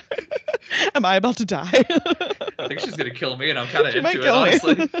 Am I about to die? I think she's gonna kill me, and I'm kind of She might into it,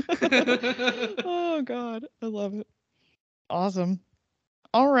 kill me. honestly. Oh God, I love it. Awesome.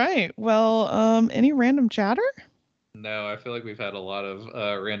 All right. Well, any random chatter? No, I feel like we've had a lot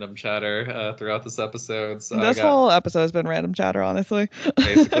of random chatter throughout this episode. So This whole episode has been random chatter, honestly.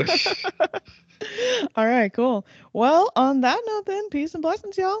 basically. All right, cool. Well, on that note then, peace and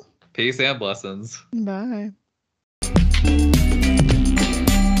blessings, y'all. Peace and blessings. Bye.